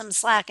myself some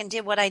slack and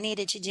did what I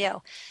needed to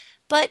do.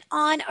 But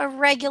on a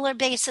regular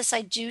basis,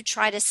 I do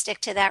try to stick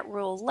to that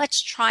rule.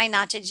 Let's try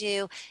not to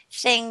do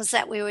things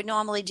that we would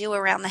normally do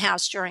around the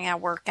house during our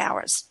work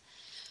hours.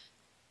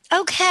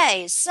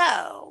 Okay,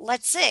 so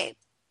let's see.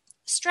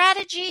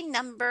 Strategy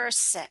number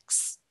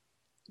 6,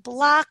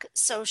 block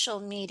social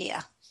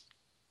media.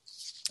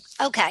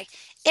 Okay,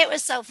 it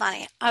was so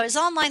funny. I was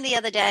online the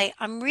other day.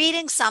 I'm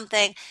reading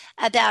something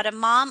about a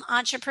mom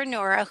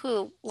entrepreneur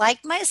who,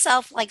 like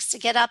myself, likes to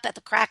get up at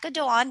the crack of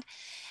dawn,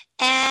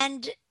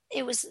 and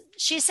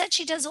she said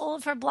she does all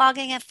of her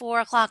blogging at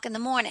 4 o'clock in the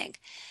morning.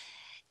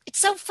 It's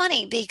so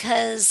funny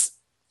because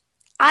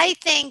I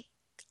think,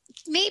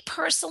 me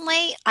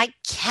personally, I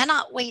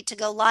cannot wait to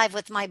go live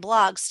with my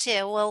blogs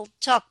too. We'll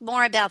talk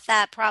more about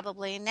that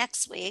probably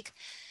next week.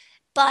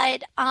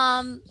 But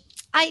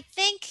I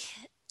think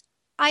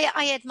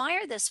I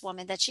admire this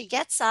woman that she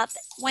gets up.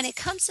 When it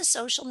comes to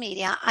social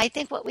media, I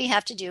think what we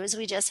have to do is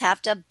we just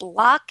have to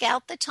block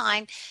out the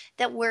time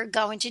that we're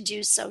going to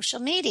do social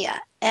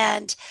media.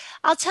 And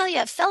I'll tell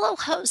you, a fellow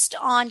host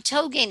on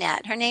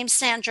TogiNet, her name's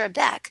Sandra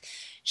Beck,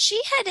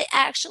 she had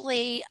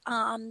actually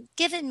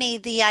given me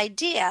the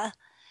idea.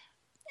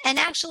 And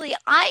actually,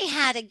 I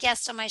had a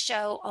guest on my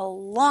show a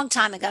long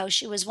time ago.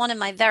 She was one of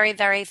my very,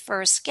 very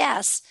first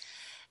guests,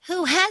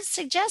 who has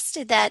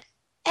suggested that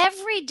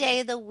every day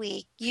of the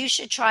week, you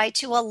should try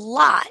to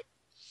allot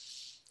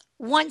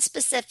one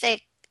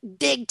specific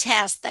big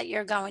task that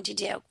you're going to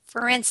do.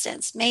 For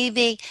instance,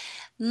 maybe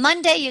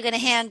Monday you're going to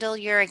handle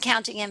your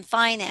accounting and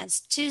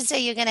finance. Tuesday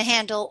you're going to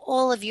handle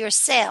all of your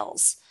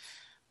sales.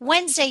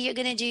 Wednesday you're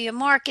going to do your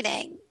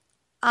marketing.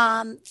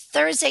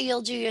 Thursday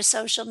you'll do your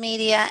social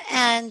media,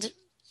 and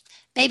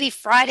maybe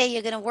Friday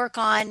you're going to work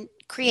on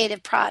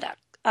creative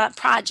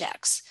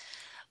projects.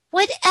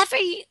 Whatever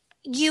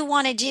you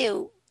want to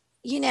do,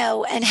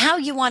 and how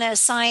you want to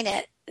assign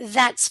it,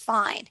 that's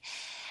fine.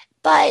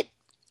 But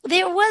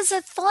there was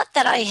a thought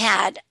that I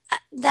had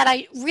that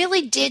I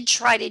really did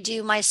try to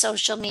do my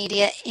social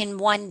media in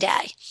one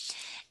day.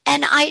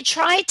 And I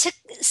tried to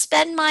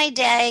spend my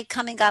day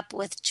coming up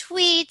with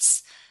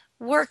tweets,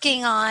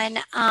 working on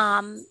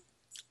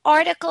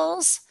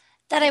articles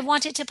that I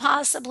wanted to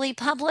possibly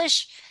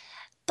publish.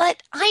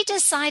 But I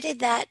decided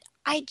that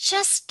I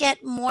just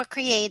get more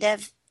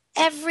creative.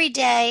 Every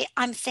day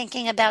I'm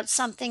thinking about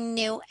something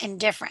new and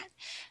different.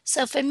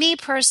 So for me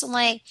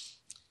personally,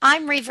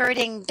 I'm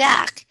reverting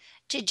back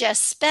to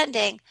just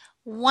spending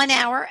 1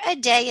 hour a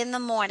day in the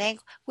morning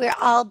where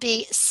I'll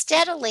be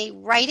steadily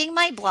writing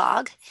my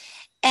blog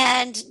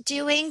and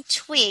doing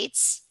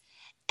tweets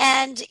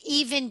and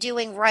even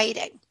doing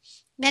writing.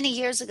 Many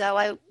years ago,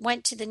 I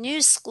went to the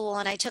news school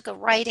and I took a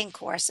writing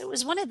course. It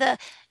was one of the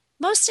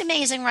most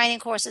amazing writing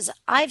courses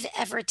I've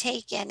ever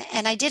taken,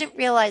 and I didn't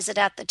realize it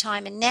at the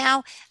time. And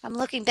now I'm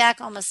looking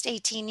back almost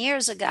 18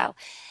 years ago,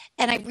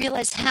 and I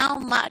realize how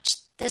much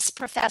this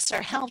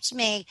professor helped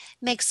me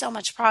make so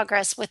much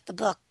progress with the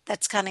book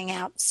that's coming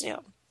out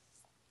soon.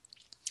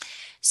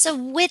 So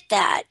with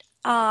that,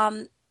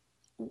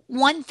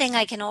 one thing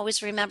I can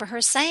always remember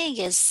her saying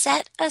is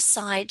set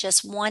aside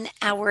just 1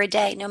 hour a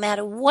day. No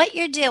matter what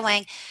you're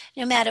doing,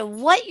 no matter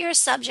what your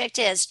subject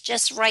is,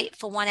 just write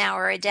for 1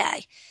 hour a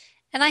day.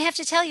 And I have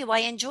to tell you, I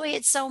enjoy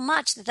it so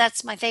much that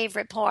that's my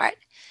favorite part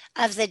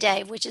of the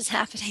day, which is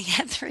happening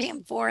at 3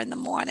 and 4 in the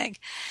morning.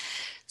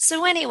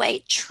 So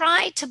anyway,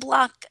 try to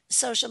block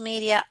social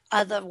media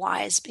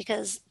otherwise,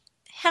 because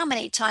how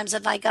many times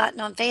have I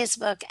gotten on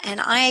Facebook and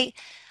I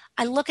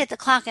look at the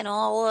clock and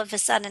all of a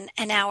sudden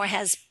an hour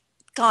has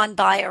gone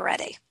by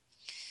already.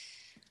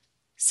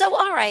 So,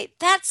 all right,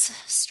 that's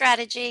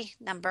strategy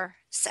number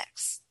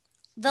 6.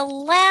 The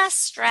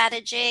last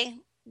strategy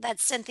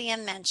that Cynthia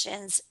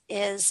mentions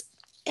is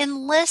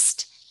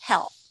enlist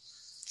help.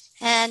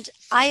 And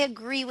I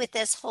agree with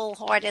this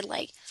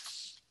wholeheartedly.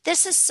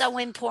 This is so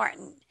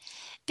important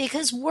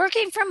because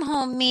working from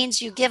home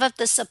means you give up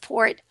the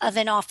support of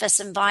an office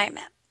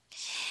environment.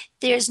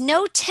 There's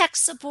no tech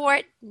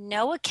support,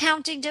 no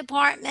accounting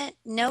department,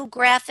 no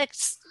graphic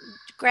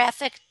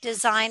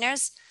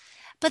designers,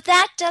 but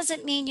that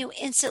doesn't mean you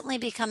instantly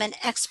become an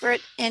expert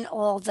in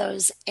all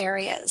those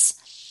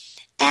areas.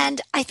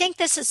 And I think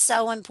this is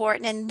so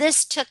important, and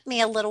this took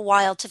me a little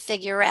while to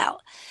figure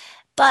out.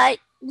 But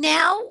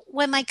now,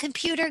 when my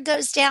computer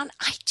goes down,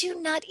 I do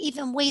not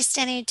even waste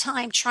any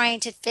time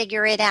trying to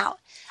figure it out.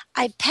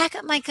 I pack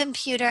up my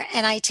computer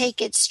and I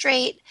take it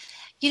straight.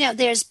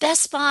 There's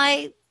Best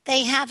Buy,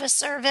 they have a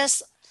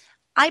service.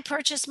 I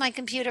purchased my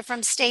computer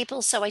from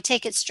Staples, so I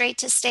take it straight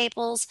to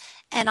Staples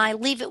and I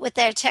leave it with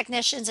their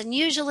technicians. And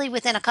usually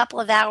within a couple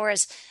of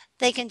hours,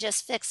 they can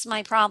just fix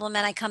my problem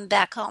and I come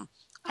back home.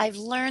 I've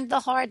learned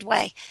the hard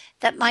way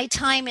that my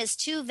time is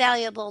too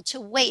valuable to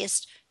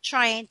waste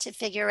trying to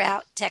figure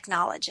out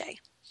technology.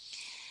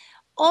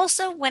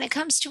 Also, when it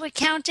comes to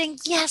accounting,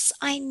 yes,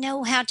 I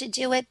know how to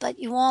do it, but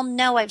you all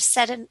know I've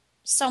said it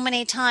so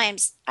many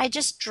times. I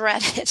just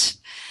dread it.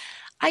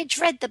 I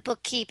dread the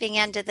bookkeeping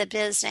end of the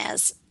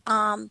business.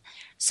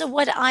 So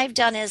what I've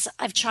done is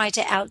I've tried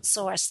to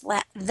outsource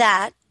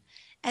that,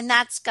 and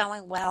that's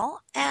going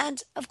well.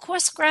 And of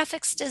course,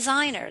 graphics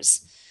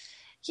designers.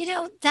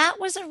 That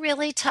was a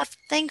really tough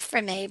thing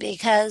for me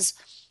because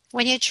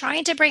when you're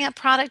trying to bring a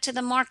product to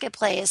the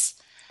marketplace,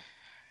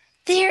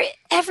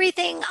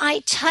 everything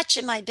I touch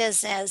in my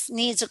business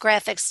needs a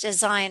graphics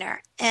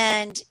designer.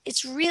 And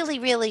it's really,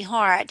 really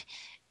hard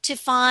to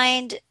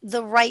find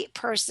the right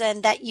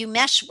person that you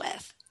mesh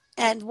with.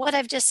 And what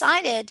I've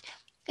decided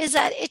is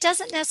that it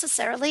doesn't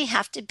necessarily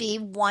have to be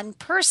one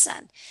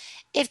person.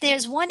 If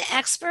there's one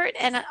expert,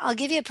 and I'll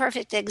give you a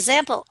perfect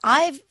example,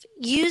 I've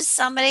used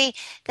somebody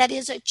that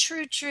is a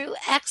true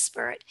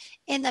expert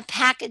in the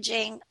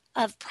packaging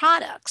of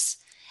products.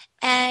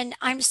 And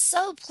I'm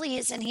so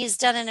pleased, and he's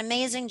done an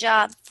amazing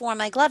job for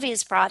my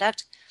gLovies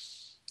product.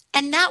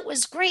 And that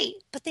was great.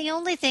 But the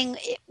only thing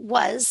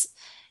was,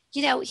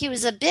 he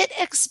was a bit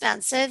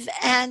expensive.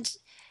 And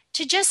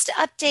to just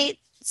update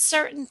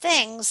certain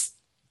things,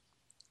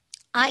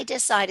 I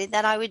decided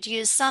that I would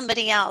use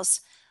somebody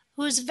else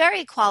who's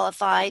very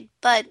qualified,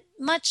 but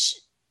much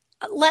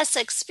less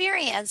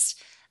experienced.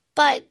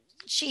 But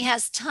she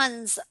has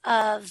tons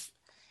of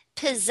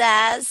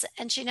pizzazz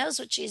and she knows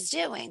what she's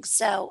doing.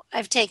 So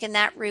I've taken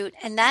that route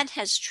and that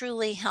has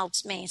truly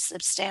helped me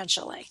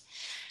substantially.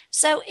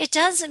 So it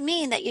doesn't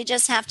mean that you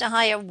just have to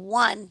hire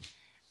one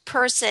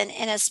person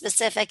in a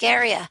specific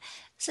area.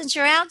 Since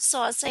you're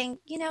outsourcing,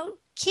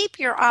 keep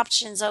your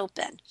options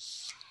open.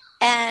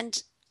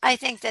 And I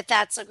think that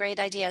that's a great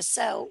idea.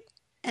 So,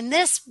 and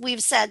this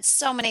we've said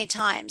so many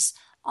times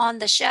on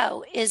the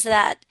show is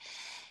that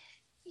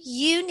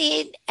you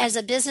need, as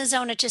a business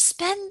owner, to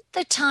spend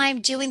the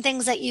time doing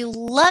things that you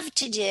love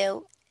to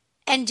do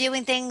and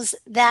doing things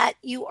that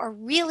you are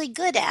really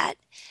good at.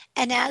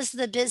 And as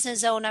the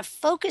business owner,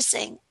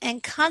 focusing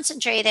and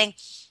concentrating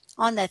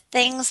on the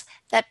things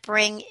that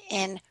bring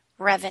in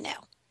revenue.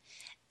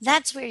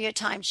 That's where your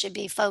time should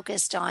be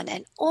focused on.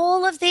 And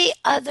all of the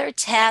other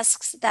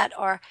tasks that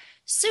are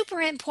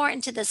super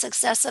important to the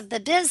success of the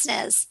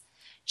business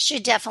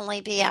should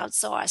definitely be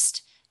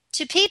outsourced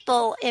to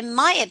people, in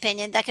my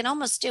opinion, that can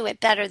almost do it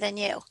better than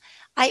you.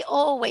 I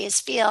always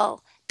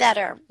feel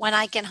better when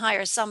I can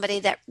hire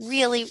somebody that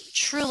really,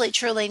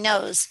 truly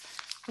knows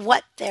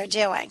what they're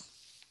doing.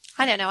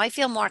 I don't know. I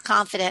feel more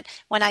confident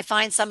when I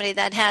find somebody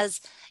that has,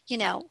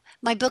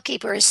 my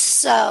bookkeeper is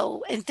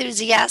so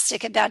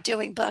enthusiastic about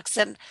doing books.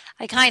 And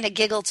I kind of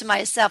giggle to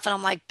myself and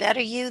I'm like,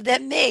 better you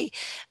than me.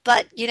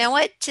 But you know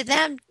what? To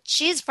them,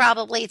 she's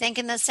probably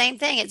thinking the same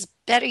thing. It's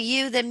better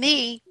you than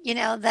me,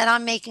 that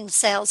I'm making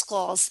sales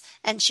calls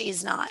and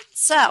she's not.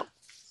 So,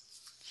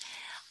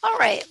 all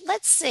right,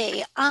 let's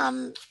see.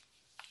 I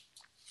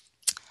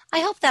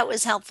hope that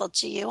was helpful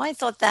to you. I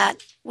thought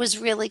that was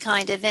really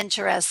kind of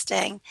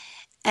interesting.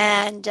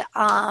 And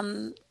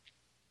I'm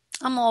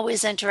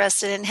always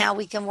interested in how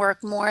we can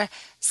work more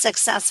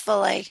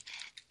successfully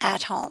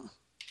at home.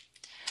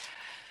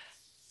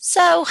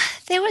 So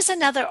there was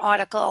another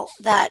article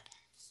that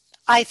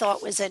I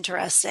thought was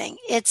interesting.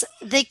 It's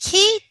the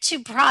key to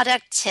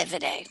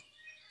productivity.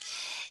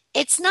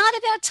 It's not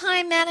about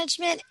time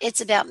management.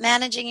 It's about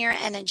managing your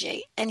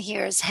energy. And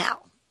here's how.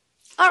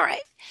 All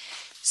right.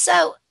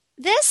 So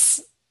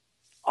this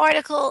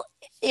article,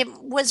 it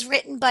was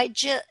written by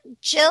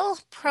Jill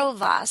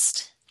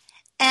Provost.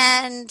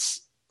 And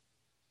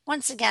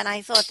once again,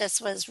 I thought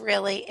this was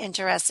really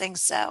interesting.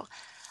 So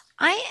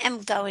I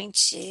am going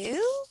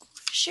to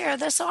share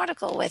this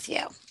article with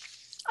you.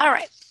 All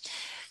right.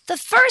 The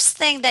first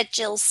thing that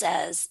Jill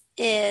says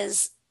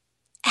is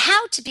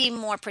how to be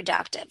more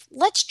productive.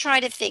 Let's try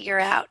to figure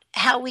out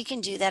how we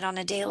can do that on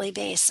a daily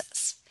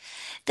basis.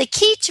 The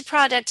key to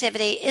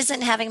productivity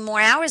isn't having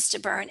more hours to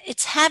burn.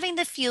 It's having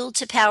the fuel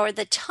to power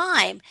the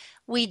time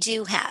we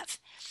do have.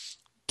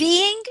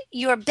 Being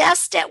your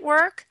best at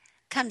work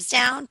comes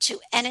down to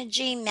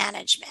energy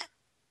management.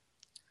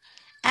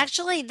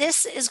 Actually,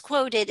 this is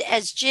quoted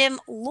as Jim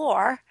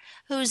Lohr,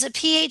 who's a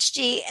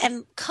PhD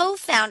and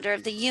co-founder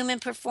of the Human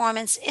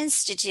Performance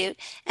Institute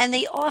and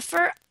the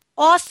author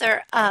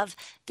of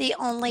The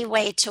Only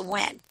Way to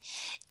Win.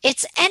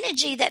 It's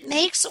energy that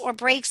makes or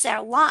breaks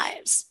our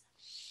lives.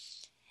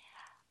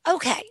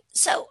 Okay,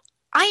 so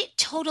I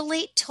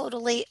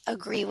totally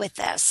agree with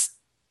this.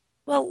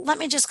 Well, let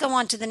me just go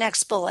on to the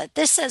next bullet.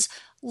 This says,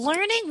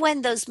 learning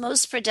when those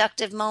most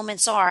productive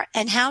moments are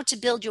and how to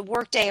build your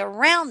workday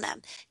around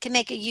them can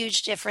make a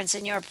huge difference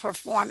in your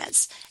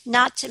performance,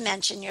 not to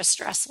mention your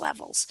stress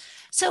levels.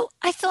 So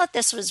I thought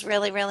this was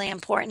really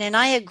important, and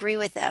I agree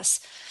with this.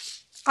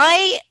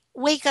 I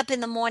wake up in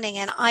the morning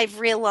and I've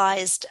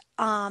realized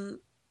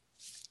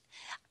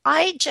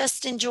I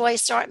just enjoy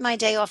starting my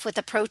day off with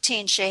a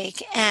protein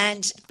shake,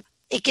 and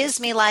it gives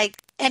me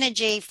like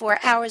energy for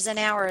hours and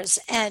hours,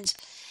 and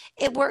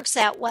it works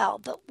out well.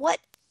 But what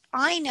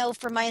I know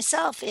for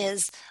myself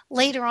is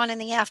later on in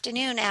the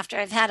afternoon, after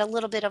I've had a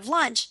little bit of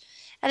lunch,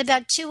 at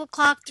about 2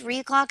 o'clock, 3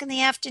 o'clock in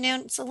the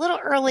afternoon, it's a little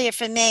earlier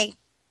for me,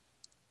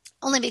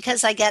 only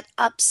because I get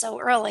up so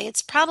early.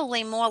 It's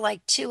probably more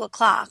like 2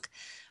 o'clock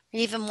or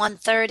even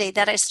 1:30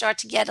 that I start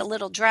to get a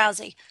little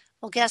drowsy.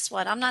 Well, guess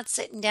what? I'm not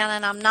sitting down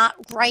and I'm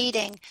not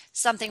writing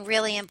something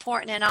really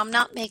important, and I'm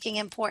not making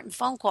important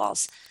phone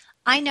calls.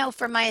 I know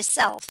for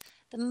myself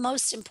the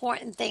most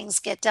important things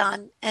get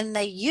done, and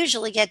they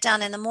usually get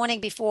done in the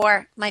morning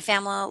before my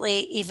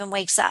family even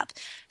wakes up.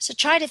 So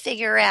try to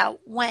figure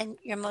out when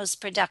your most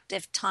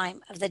productive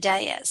time of the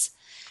day is.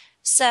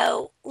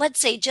 So let's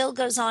say Jill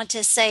goes on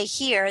to say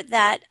here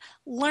that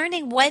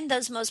learning when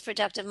those most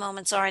productive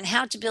moments are and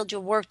how to build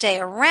your workday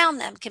around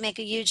them can make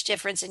a huge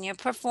difference in your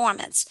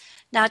performance,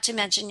 not to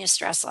mention your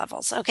stress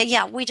levels. Okay,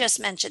 yeah, we just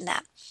mentioned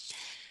that.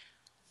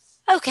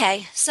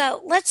 Okay,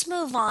 so let's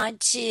move on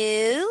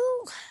to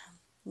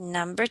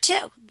number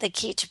 2, the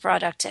key to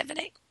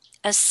productivity.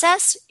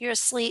 Assess your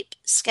sleep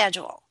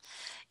schedule.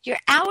 Your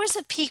hours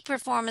of peak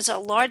performance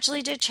are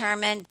largely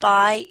determined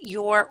by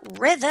your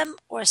rhythm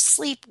or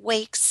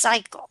sleep-wake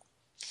cycle.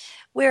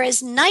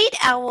 Whereas night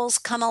owls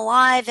come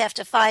alive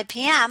after 5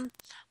 p.m.,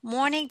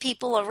 morning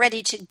people are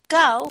ready to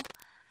go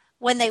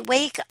when they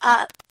wake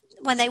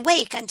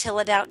until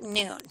about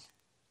noon.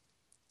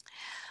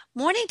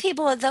 Morning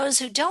people are those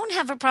who don't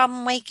have a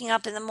problem waking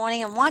up in the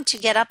morning and want to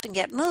get up and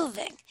get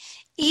moving.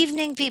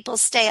 Evening people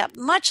stay up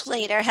much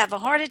later, have a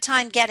harder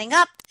time getting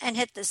up, and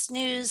hit the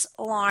snooze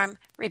alarm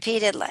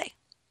repeatedly.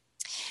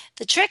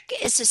 The trick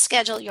is to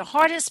schedule your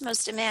hardest,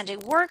 most demanding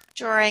work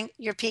during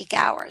your peak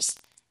hours.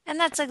 And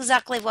that's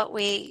exactly what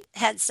we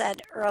had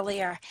said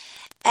earlier.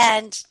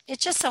 And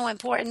it's just so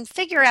important.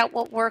 Figure out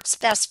what works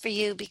best for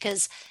you,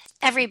 because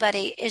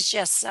everybody is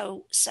just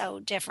so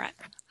different.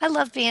 I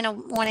love being a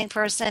morning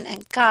person,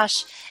 and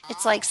gosh,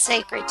 it's like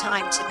sacred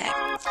time to me.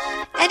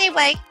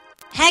 Anyway,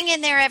 hang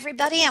in there,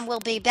 everybody, and we'll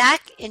be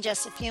back in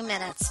just a few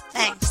minutes.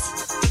 Thanks.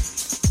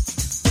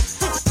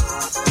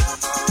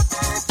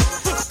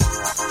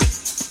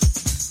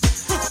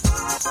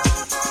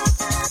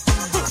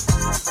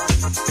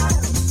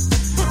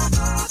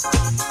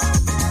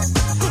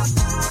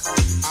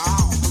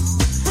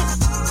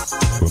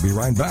 We'll be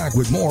right back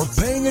with more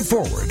Paying It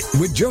Forward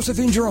with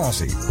Josephine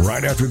Geraci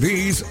right after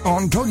these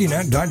on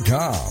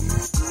TogiNet.com.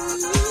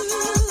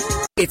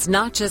 It's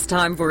not just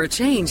time for a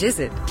change, is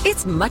it?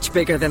 It's much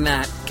bigger than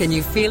that. Can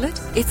you feel it?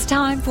 It's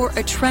time for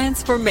a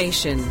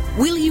transformation.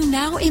 Will you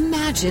now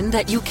imagine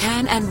that you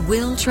can and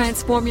will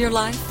transform your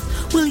life?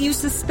 Will you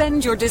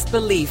suspend your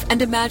disbelief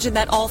and imagine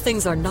that all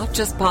things are not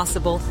just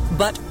possible,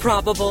 but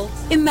probable?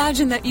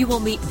 Imagine that you will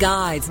meet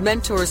guides,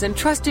 mentors, and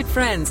trusted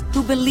friends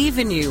who believe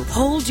in you,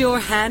 hold your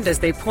hand as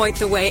they point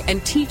the way,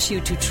 and teach you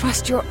to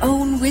trust your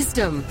own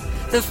wisdom.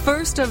 The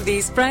first of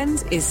these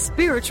friends is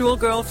spiritual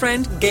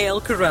girlfriend Gail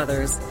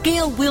Carruthers.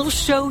 Gail will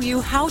show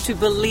you how to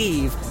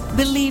believe.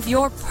 Believe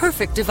your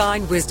perfect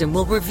divine wisdom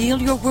will reveal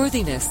your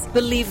worthiness.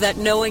 Believe that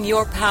knowing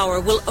your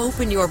power will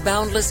open your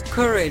boundless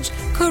courage.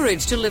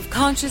 Courage to live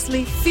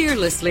consciously,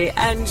 fearlessly,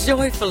 and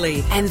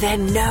joyfully. And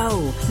then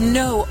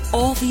know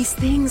all these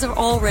things are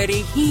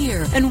already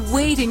here and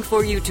waiting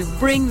for you to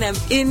bring them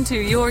into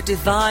your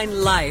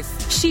divine life.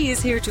 She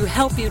is here to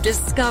help you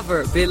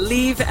discover,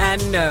 believe,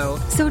 and know.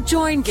 So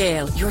join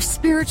Gail, your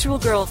spiritual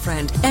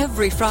girlfriend,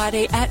 every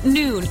Friday at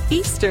noon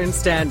Eastern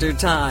Standard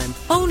Time.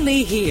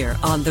 Only here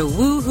on the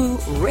Woohoo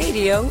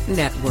Radio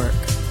Network.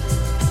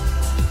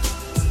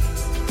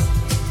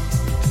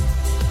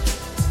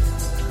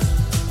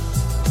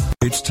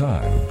 It's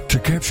time to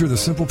capture the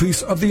simple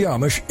piece of the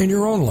Amish in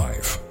your own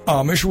life.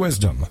 Amish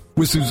Wisdom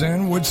with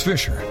Suzanne Woods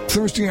Fisher.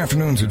 Thursday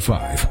afternoons at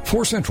 5,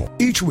 4 Central.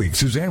 Each week,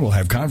 Suzanne will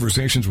have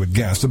conversations with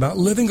guests about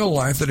living a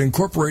life that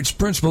incorporates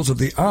principles of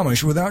the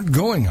Amish without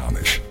going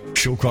Amish.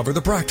 She'll cover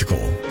the practical,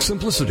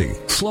 simplicity,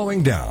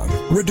 slowing down,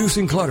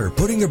 reducing clutter,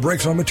 putting the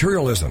brakes on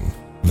materialism.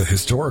 The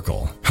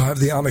historical, how have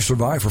the Amish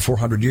survived for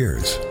 400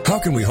 years? How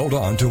can we hold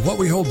on to what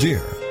we hold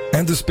dear?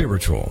 And the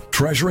spiritual,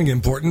 treasuring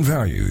important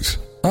values,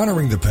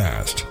 honoring the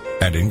past,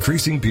 and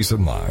increasing peace of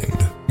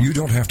mind. You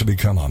don't have to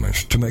become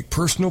Amish to make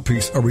personal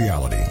peace a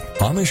reality.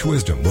 Amish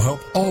Wisdom will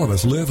help all of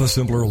us live a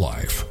simpler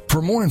life.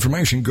 For more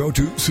information, go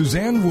to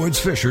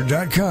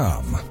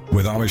SuzanneWoodsFisher.com.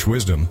 With Amish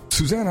Wisdom,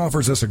 Suzanne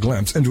offers us a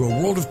glimpse into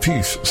a world of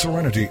peace,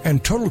 serenity,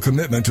 and total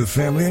commitment to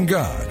family and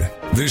God.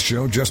 This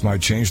show just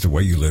might change the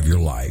way you live your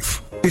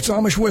life. It's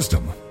Amish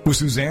Wisdom with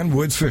Suzanne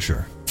Woods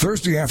Fisher.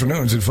 Thursday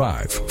afternoons at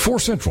 5, 4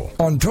 Central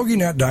on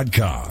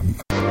TogiNet.com.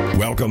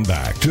 Welcome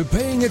back to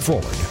Paying It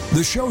Forward,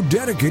 the show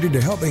dedicated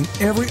to helping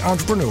every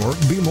entrepreneur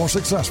be more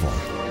successful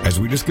as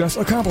we discuss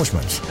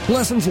accomplishments,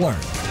 lessons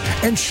learned,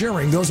 and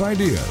sharing those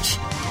ideas.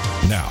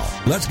 Now,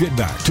 let's get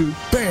back to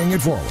Paying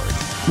It Forward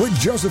with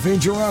Josephine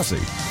Geraci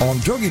on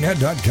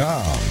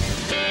TogiNet.com.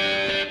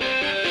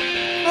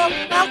 Well,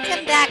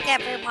 welcome back,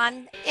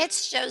 everyone.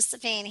 It's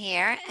Josephine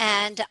here,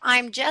 and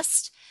I'm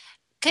just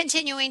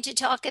continuing to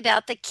talk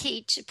about the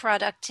key to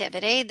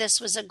productivity. This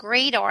was a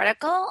great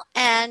article,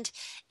 and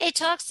it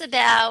talks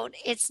about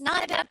it's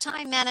not about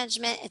time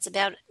management, it's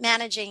about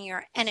managing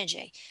your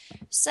energy.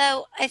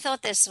 So I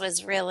thought this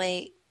was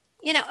really,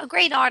 a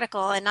great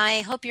article, and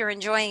I hope you're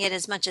enjoying it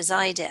as much as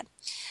I did.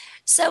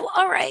 So,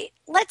 all right,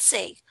 let's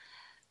see.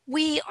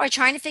 We are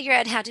trying to figure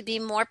out how to be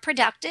more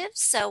productive,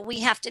 so we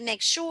have to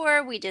make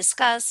sure we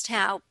discussed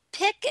how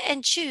pick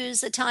and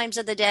choose the times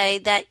of the day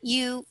that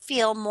you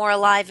feel more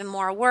alive and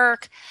more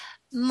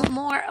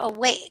more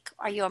awake.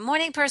 Are you a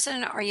morning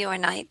person or are you a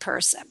night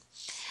person?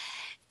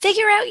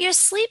 Figure out your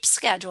sleep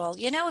schedule.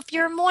 If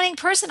you're a morning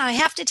person, I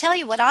have to tell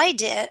you what I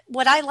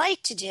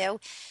like to do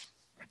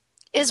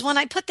is when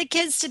I put the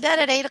kids to bed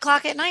at 8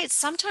 o'clock at night,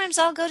 sometimes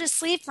I'll go to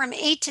sleep from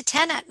 8 to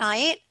 10 at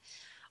night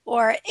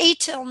or 8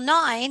 till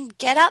 9,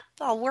 get up,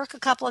 I'll work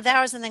a couple of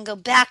hours and then go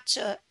back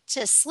to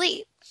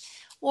sleep.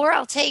 Or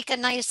I'll take a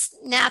nice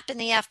nap in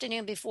the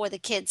afternoon before the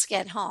kids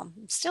get home.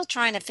 I'm still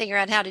trying to figure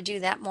out how to do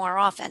that more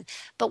often.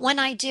 But when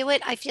I do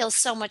it, I feel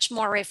so much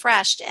more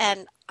refreshed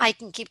and I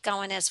can keep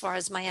going as far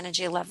as my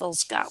energy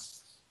levels go.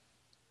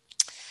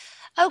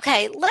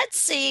 Okay,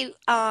 let's see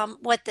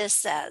what this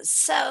says.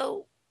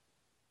 So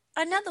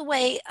another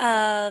way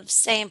of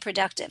staying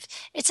productive.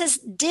 It says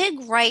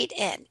dig right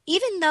in.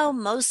 Even though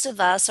most of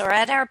us are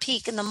at our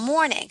peak in the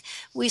morning,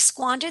 we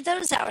squander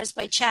those hours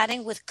by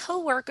chatting with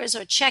coworkers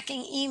or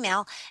checking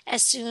email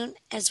as soon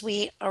as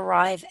we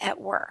arrive at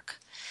work.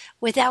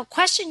 Without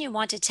question, you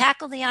want to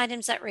tackle the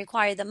items that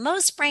require the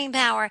most brain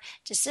power,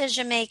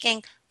 decision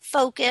making,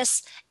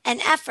 focus,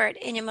 and effort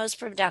in your most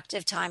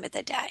productive time of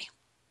the day.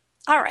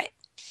 All right.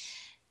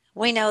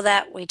 We know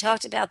that. We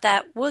talked about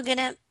that. We're going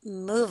to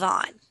move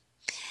on.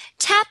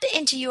 Tap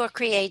into your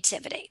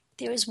creativity.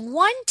 There is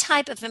one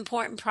type of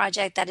important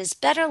project that is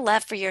better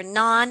left for your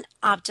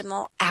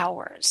non-optimal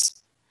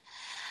hours.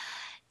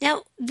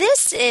 Now,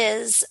 this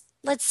is,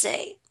 let's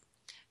see,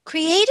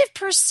 creative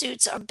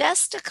pursuits are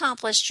best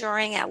accomplished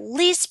during our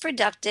least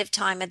productive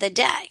time of the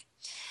day.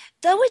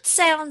 Though it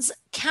sounds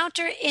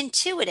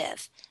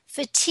counterintuitive,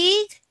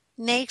 fatigue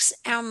makes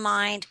our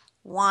mind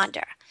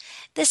wander.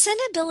 This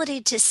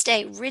inability to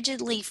stay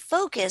rigidly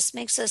focused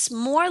makes us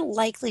more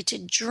likely to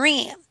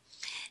dream,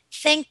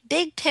 think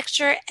big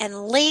picture,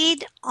 and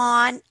land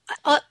on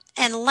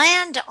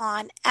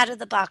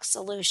out-of-the-box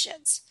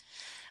solutions.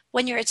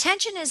 When your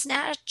attention is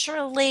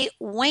naturally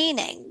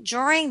waning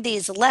during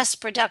these less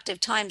productive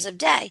times of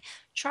day,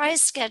 try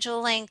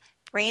scheduling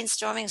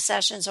brainstorming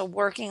sessions or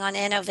working on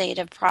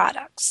innovative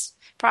projects.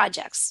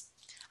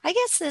 I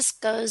guess this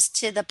goes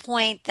to the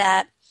point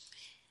that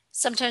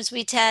sometimes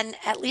we tend,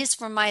 at least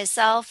for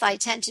myself, I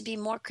tend to be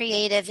more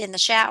creative in the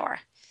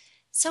shower.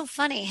 So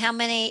funny how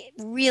many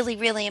really,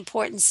 really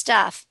important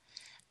stuff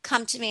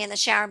come to me in the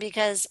shower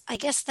because I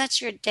guess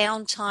that's your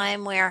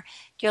downtime where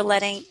you're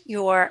letting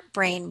your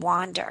brain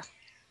wander.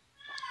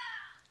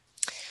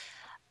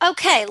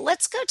 Okay,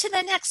 let's go to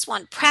the next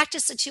one.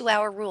 Practice a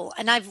 2-hour rule.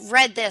 And I've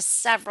read this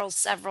several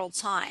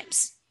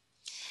times.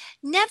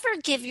 Never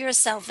give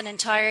yourself an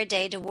entire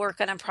day to work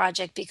on a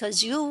project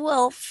because you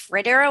will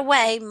fritter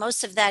away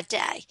most of that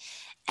day.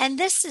 And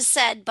this is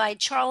said by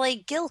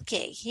Charlie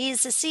Gilkey.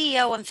 He's the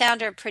CEO and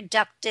founder of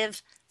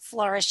Productive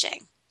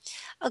Flourishing.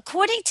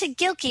 According to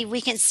Gilkey,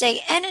 we can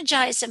stay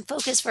energized and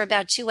focused for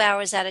about 2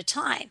 hours at a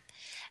time.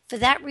 For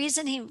that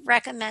reason, he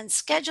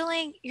recommends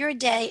scheduling your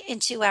day in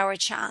 2-hour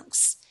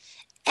chunks.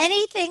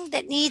 Anything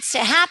that needs to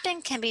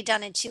happen can be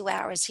done in 2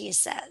 hours, he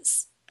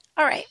says.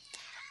 All right.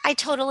 I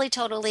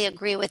totally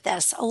agree with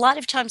this. A lot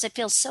of times I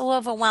feel so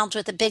overwhelmed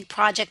with a big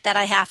project that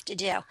I have to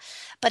do.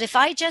 But if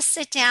I just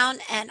sit down,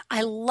 and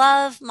I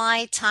love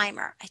my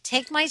timer. I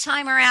take my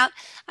timer out,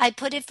 I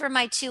put it for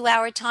my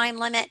 2-hour time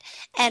limit,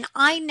 and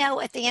I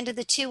know at the end of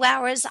the 2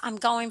 hours, I'm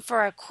going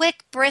for a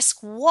quick,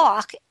 brisk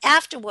walk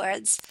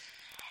afterwards.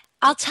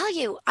 I'll tell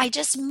you, I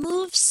just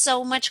move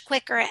so much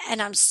quicker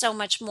and I'm so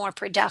much more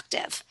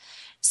productive.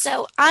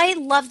 So I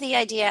love the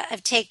idea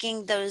of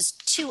taking those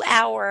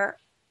 2-hour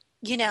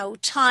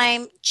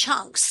time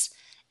chunks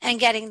and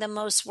getting the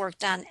most work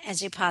done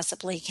as you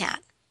possibly can.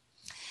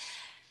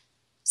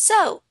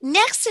 So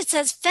next it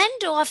says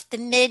fend off the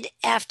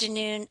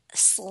mid-afternoon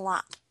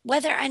slump.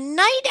 Whether a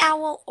night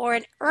owl or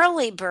an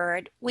early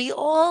bird, we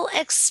all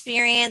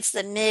experience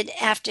the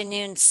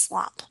mid-afternoon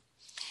slump.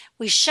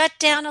 We shut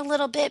down a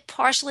little bit,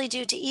 partially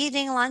due to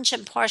eating lunch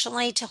and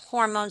partially to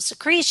hormone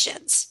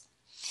secretions.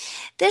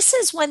 This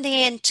is when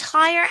the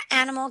entire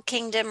animal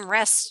kingdom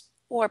rests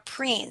or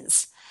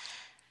preens.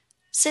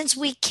 Since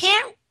we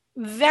can't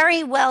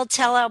very well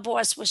tell our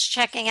boss was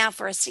checking out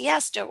for a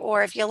siesta,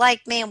 or if you're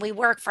like me and we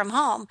work from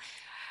home,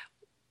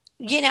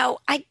 you know,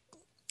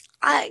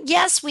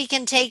 yes, we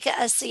can take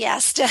a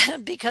siesta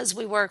because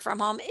we work from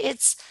home.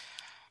 It's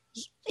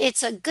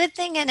a good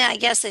thing, and I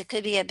guess it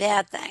could be a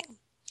bad thing.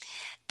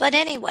 But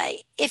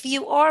anyway, if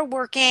you are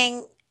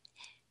working,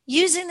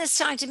 using this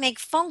time to make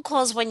phone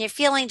calls when you're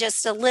feeling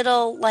just a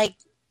little like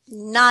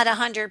not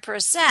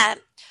 100%,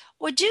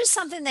 or do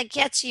something that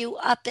gets you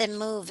up and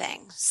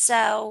moving.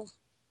 So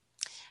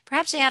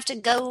perhaps you have to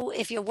go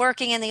if you're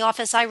working in the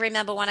office. I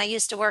remember when I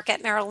used to work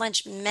at Merrill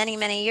Lynch many,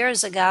 many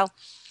years ago.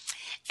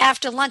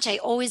 After lunch, I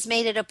always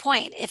made it a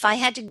point. If I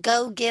had to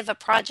go give a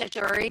project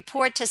or a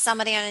report to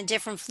somebody on a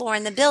different floor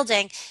in the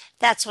building,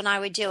 that's when I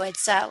would do it.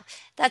 So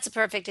that's a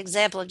perfect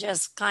example of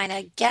just kind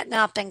of getting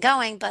up and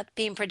going, but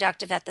being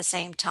productive at the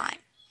same time.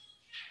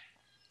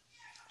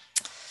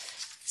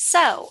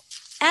 So,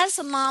 as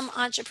a mom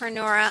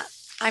entrepreneur,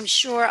 I'm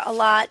sure a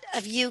lot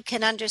of you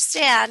can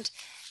understand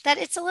that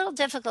it's a little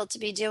difficult to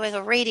be doing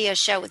a radio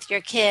show with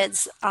your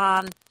kids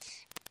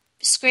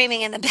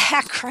screaming in the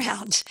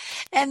background.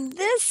 And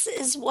this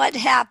is what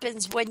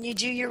happens when you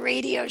do your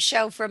radio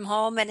show from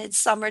home and it's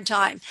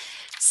summertime.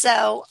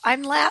 So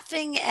I'm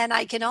laughing, and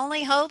I can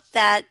only hope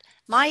that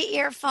my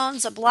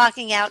earphones are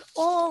blocking out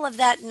all of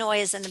that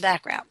noise in the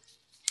background.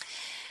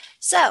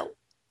 So,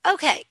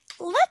 okay,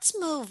 let's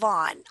move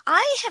on.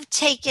 I have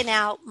taken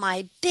out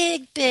my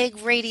big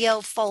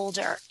radio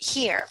folder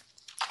here,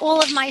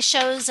 all of my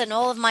shows and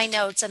all of my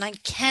notes, and I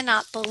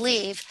cannot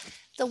believe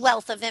the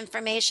wealth of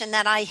information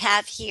that I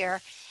have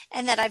here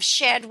and that I've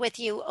shared with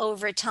you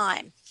over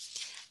time.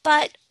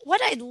 But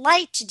what I'd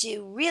like to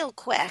do real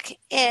quick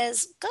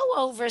is go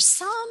over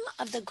some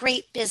of the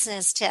great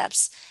business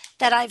tips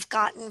that I've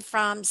gotten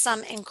from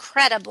some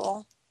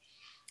incredible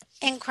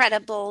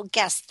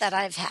guests that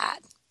I've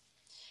had.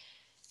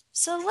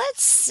 So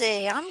let's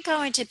see. I'm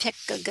going to pick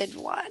a good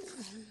one.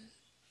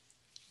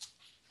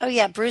 Oh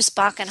yeah, Bruce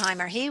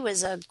Bockenheimer. He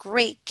was a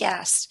great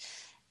guest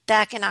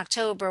back in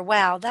October.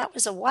 Wow, that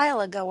was a while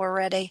ago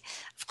already.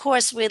 Of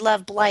course, we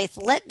love Blythe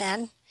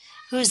Littman,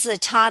 who's the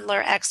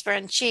toddler expert,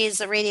 and she's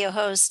the radio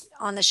host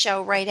on the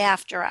show right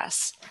after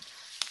us.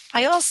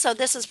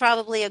 This is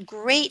probably a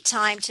great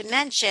time to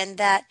mention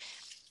that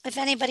if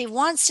anybody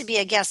wants to be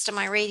a guest on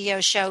my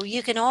radio show,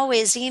 you can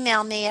always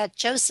email me at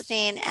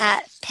Josephine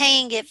at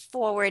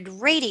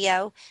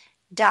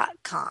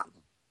payingitforwardradio.com.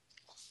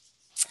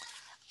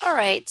 All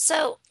right,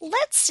 so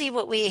let's see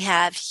what we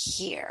have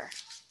here.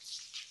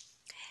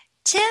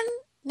 Tim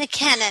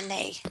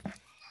McKenney.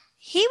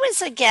 He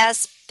was a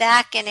guest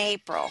back in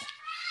April,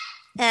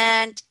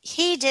 and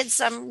he did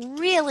some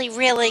really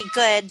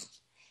good.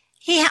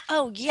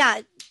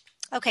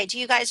 Okay, do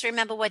you guys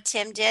remember what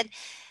Tim did?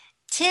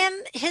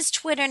 Tim, his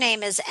Twitter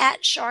name is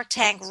at Shark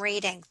Tank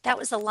Rating. That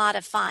was a lot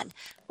of fun.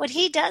 What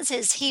he does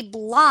is he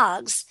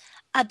blogs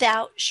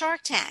about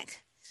Shark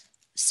Tank.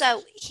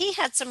 So he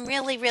had some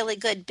really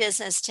good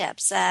business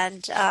tips,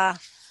 and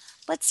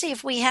let's see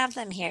if we have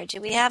them here. Do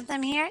we have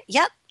them here?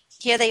 Yep,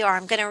 here they are.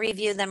 I'm going to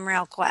review them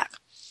real quick.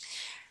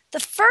 The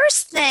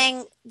first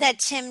thing that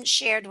Tim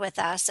shared with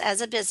us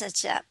as a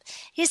business tip,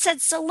 he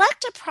said,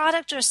 select a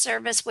product or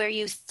service where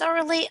you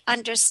thoroughly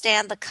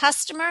understand the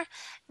customer,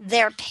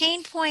 their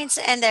pain points,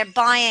 and their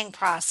buying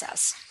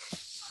process.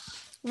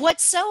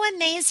 What's so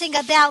amazing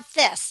about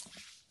this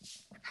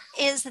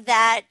is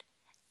that,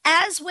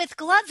 as with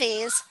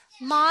gLovies,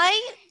 my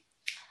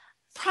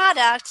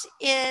product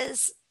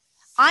is,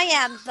 I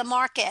am the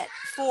market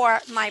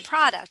for my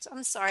product.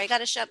 I'm sorry, I got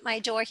to shut my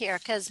door here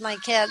because my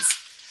kids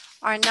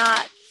are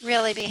not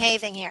really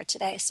behaving here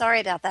today. Sorry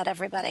about that,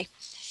 everybody.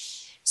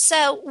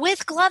 So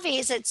with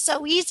gLovies, it's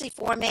so easy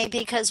for me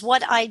because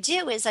what I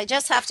do is I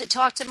just have to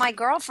talk to my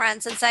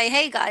girlfriends and say,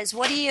 hey guys,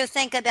 what do you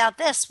think about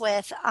this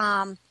with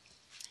my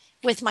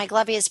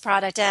gLovies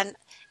product? And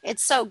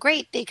it's so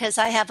great because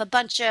I have a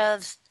bunch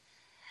of,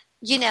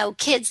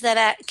 kids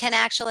that can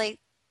actually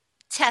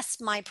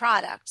test my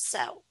product.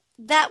 So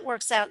that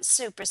works out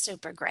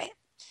super great.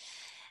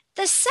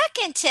 The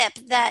second tip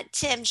that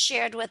Tim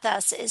shared with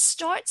us is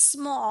start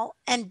small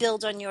and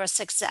build on your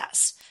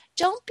success.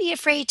 Don't be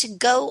afraid to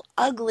go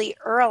ugly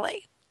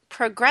early.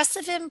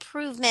 Progressive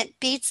improvement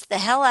beats the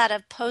hell out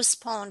of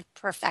postponed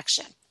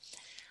perfection.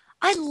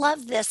 I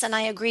love this, and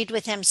I agreed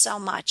with him so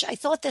much. I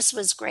thought this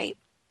was great.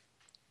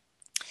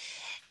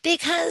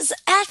 Because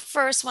at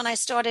first, when I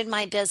started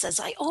my business,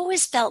 I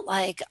always felt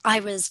like I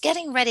was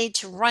getting ready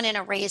to run in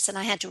a race, and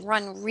I had to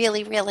run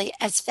really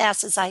as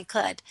fast as I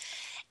could.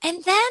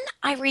 And then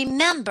I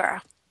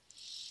remember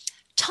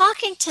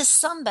talking to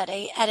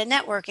somebody at a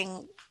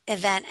networking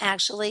event,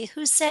 actually,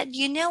 who said,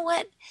 you know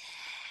what?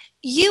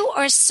 You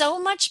are so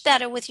much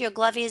better with your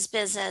gLovies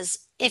business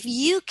if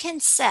you can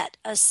set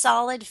a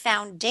solid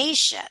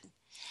foundation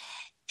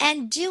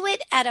and do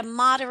it at a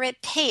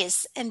moderate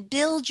pace and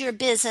build your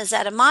business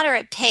at a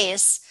moderate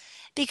pace,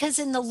 because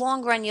in the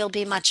long run, you'll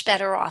be much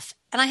better off.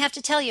 And I have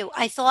to tell you,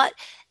 I thought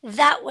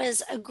that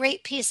was a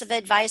great piece of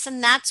advice,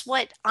 and that's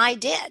what I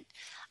did.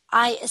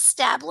 I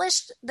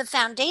established the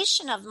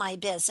foundation of my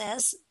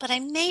business, but I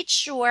made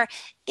sure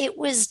it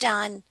was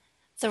done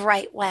the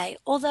right way.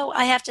 Although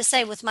I have to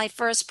say, with my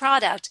first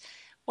product,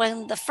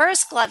 when the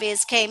first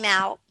gLovies came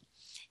out,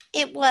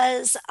 it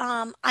was,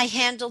 I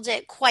handled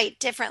it quite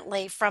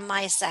differently from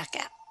my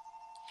second.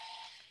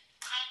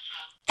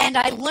 And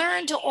I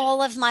learned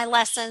all of my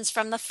lessons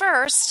from the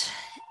first,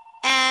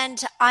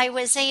 and I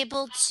was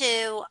able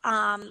to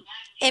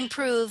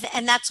improve.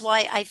 And that's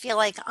why I feel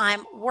like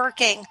I'm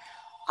working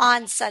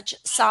on such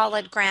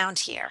solid ground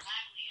here.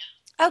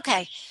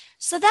 Okay,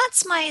 so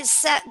that's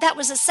that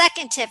was a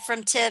second tip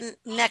from Tim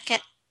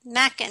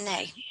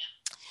McInerney.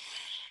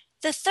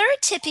 The third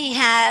tip he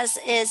has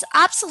is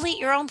obsolete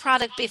your own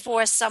product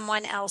before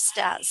someone else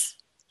does.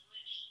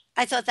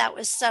 I thought that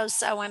was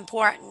so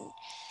important.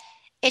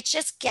 It's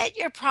just get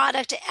your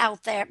product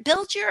out there.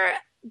 Build your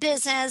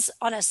business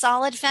on a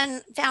solid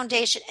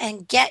foundation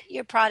and get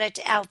your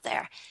product out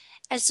there.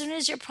 As soon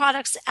as your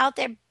product's out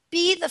there,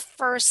 be the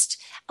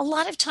first. A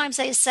lot of times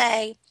they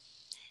say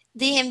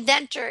the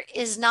inventor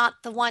is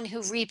not the one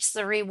who reaps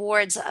the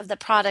rewards of the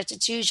product.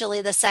 It's usually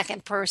the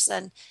second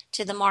person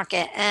to the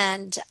market.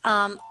 And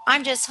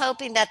I'm just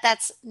hoping that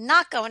that's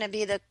not going to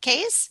be the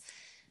case,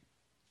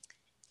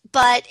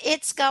 but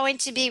it's going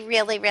to be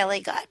really, really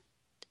good.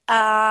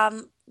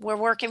 We're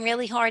working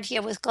really hard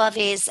here with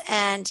gLovies,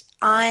 and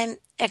I'm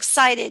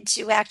excited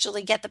to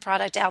actually get the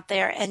product out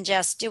there and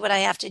just do what I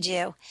have to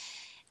do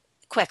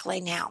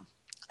quickly now.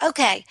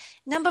 Okay,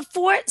 number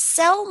 4,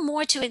 sell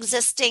more to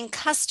existing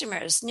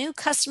customers. New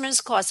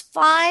customers cost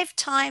 5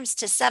 times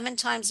to 7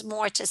 times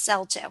more to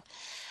sell to.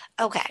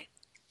 Okay,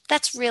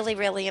 that's really,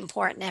 really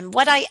important. And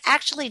what I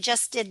actually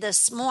just did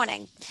this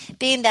morning,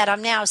 being that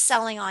I'm now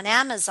selling on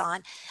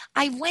Amazon,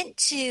 I went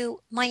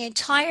to my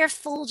entire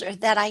folder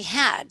that I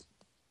had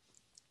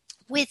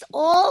with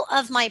all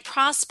of my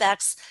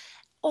prospects.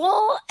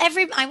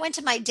 I went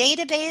to my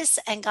database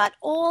and got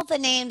all the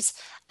names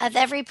of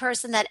every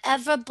person that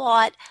ever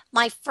bought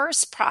my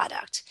first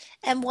product.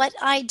 And what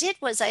I did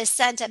was I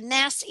sent a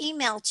mass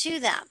email to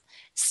them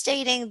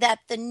stating that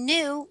the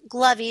new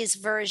gLovies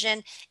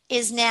version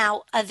is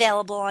now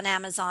available on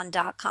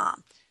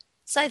Amazon.com.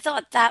 So I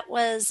thought that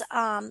was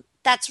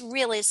that's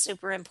really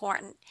super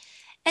important.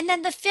 And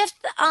then the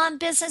 5th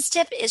business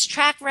tip is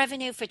track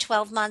revenue for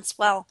 12 months.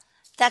 Well,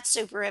 that's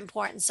super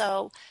important.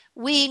 So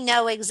we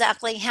know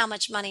exactly how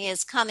much money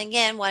is coming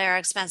in, what our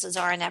expenses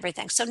are, and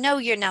everything. So know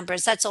your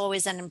numbers. That's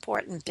always an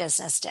important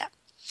business tip.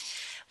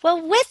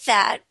 Well, with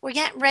that, we're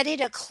getting ready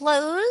to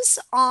close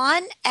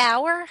on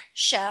our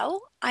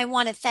show. I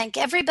want to thank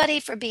everybody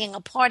for being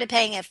a part of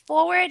Paying It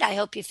Forward. I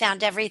hope you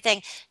found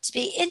everything to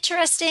be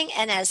interesting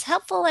and as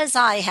helpful as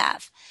I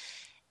have.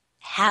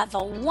 Have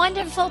a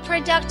wonderful,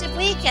 productive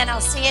week, and I'll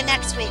see you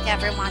next week,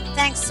 everyone.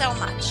 Thanks so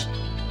much.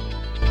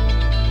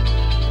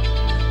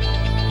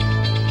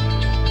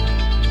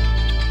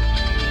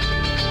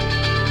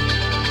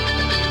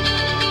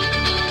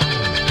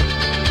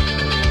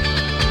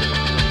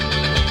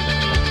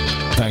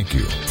 Thank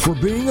you for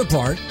being a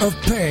part of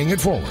Paying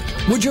It Forward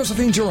with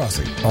Josephine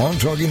Geraci on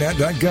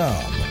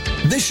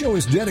TogiNet.com. This show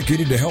is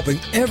dedicated to helping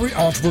every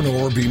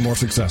entrepreneur be more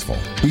successful.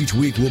 Each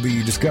week we'll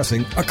be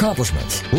discussing accomplishments,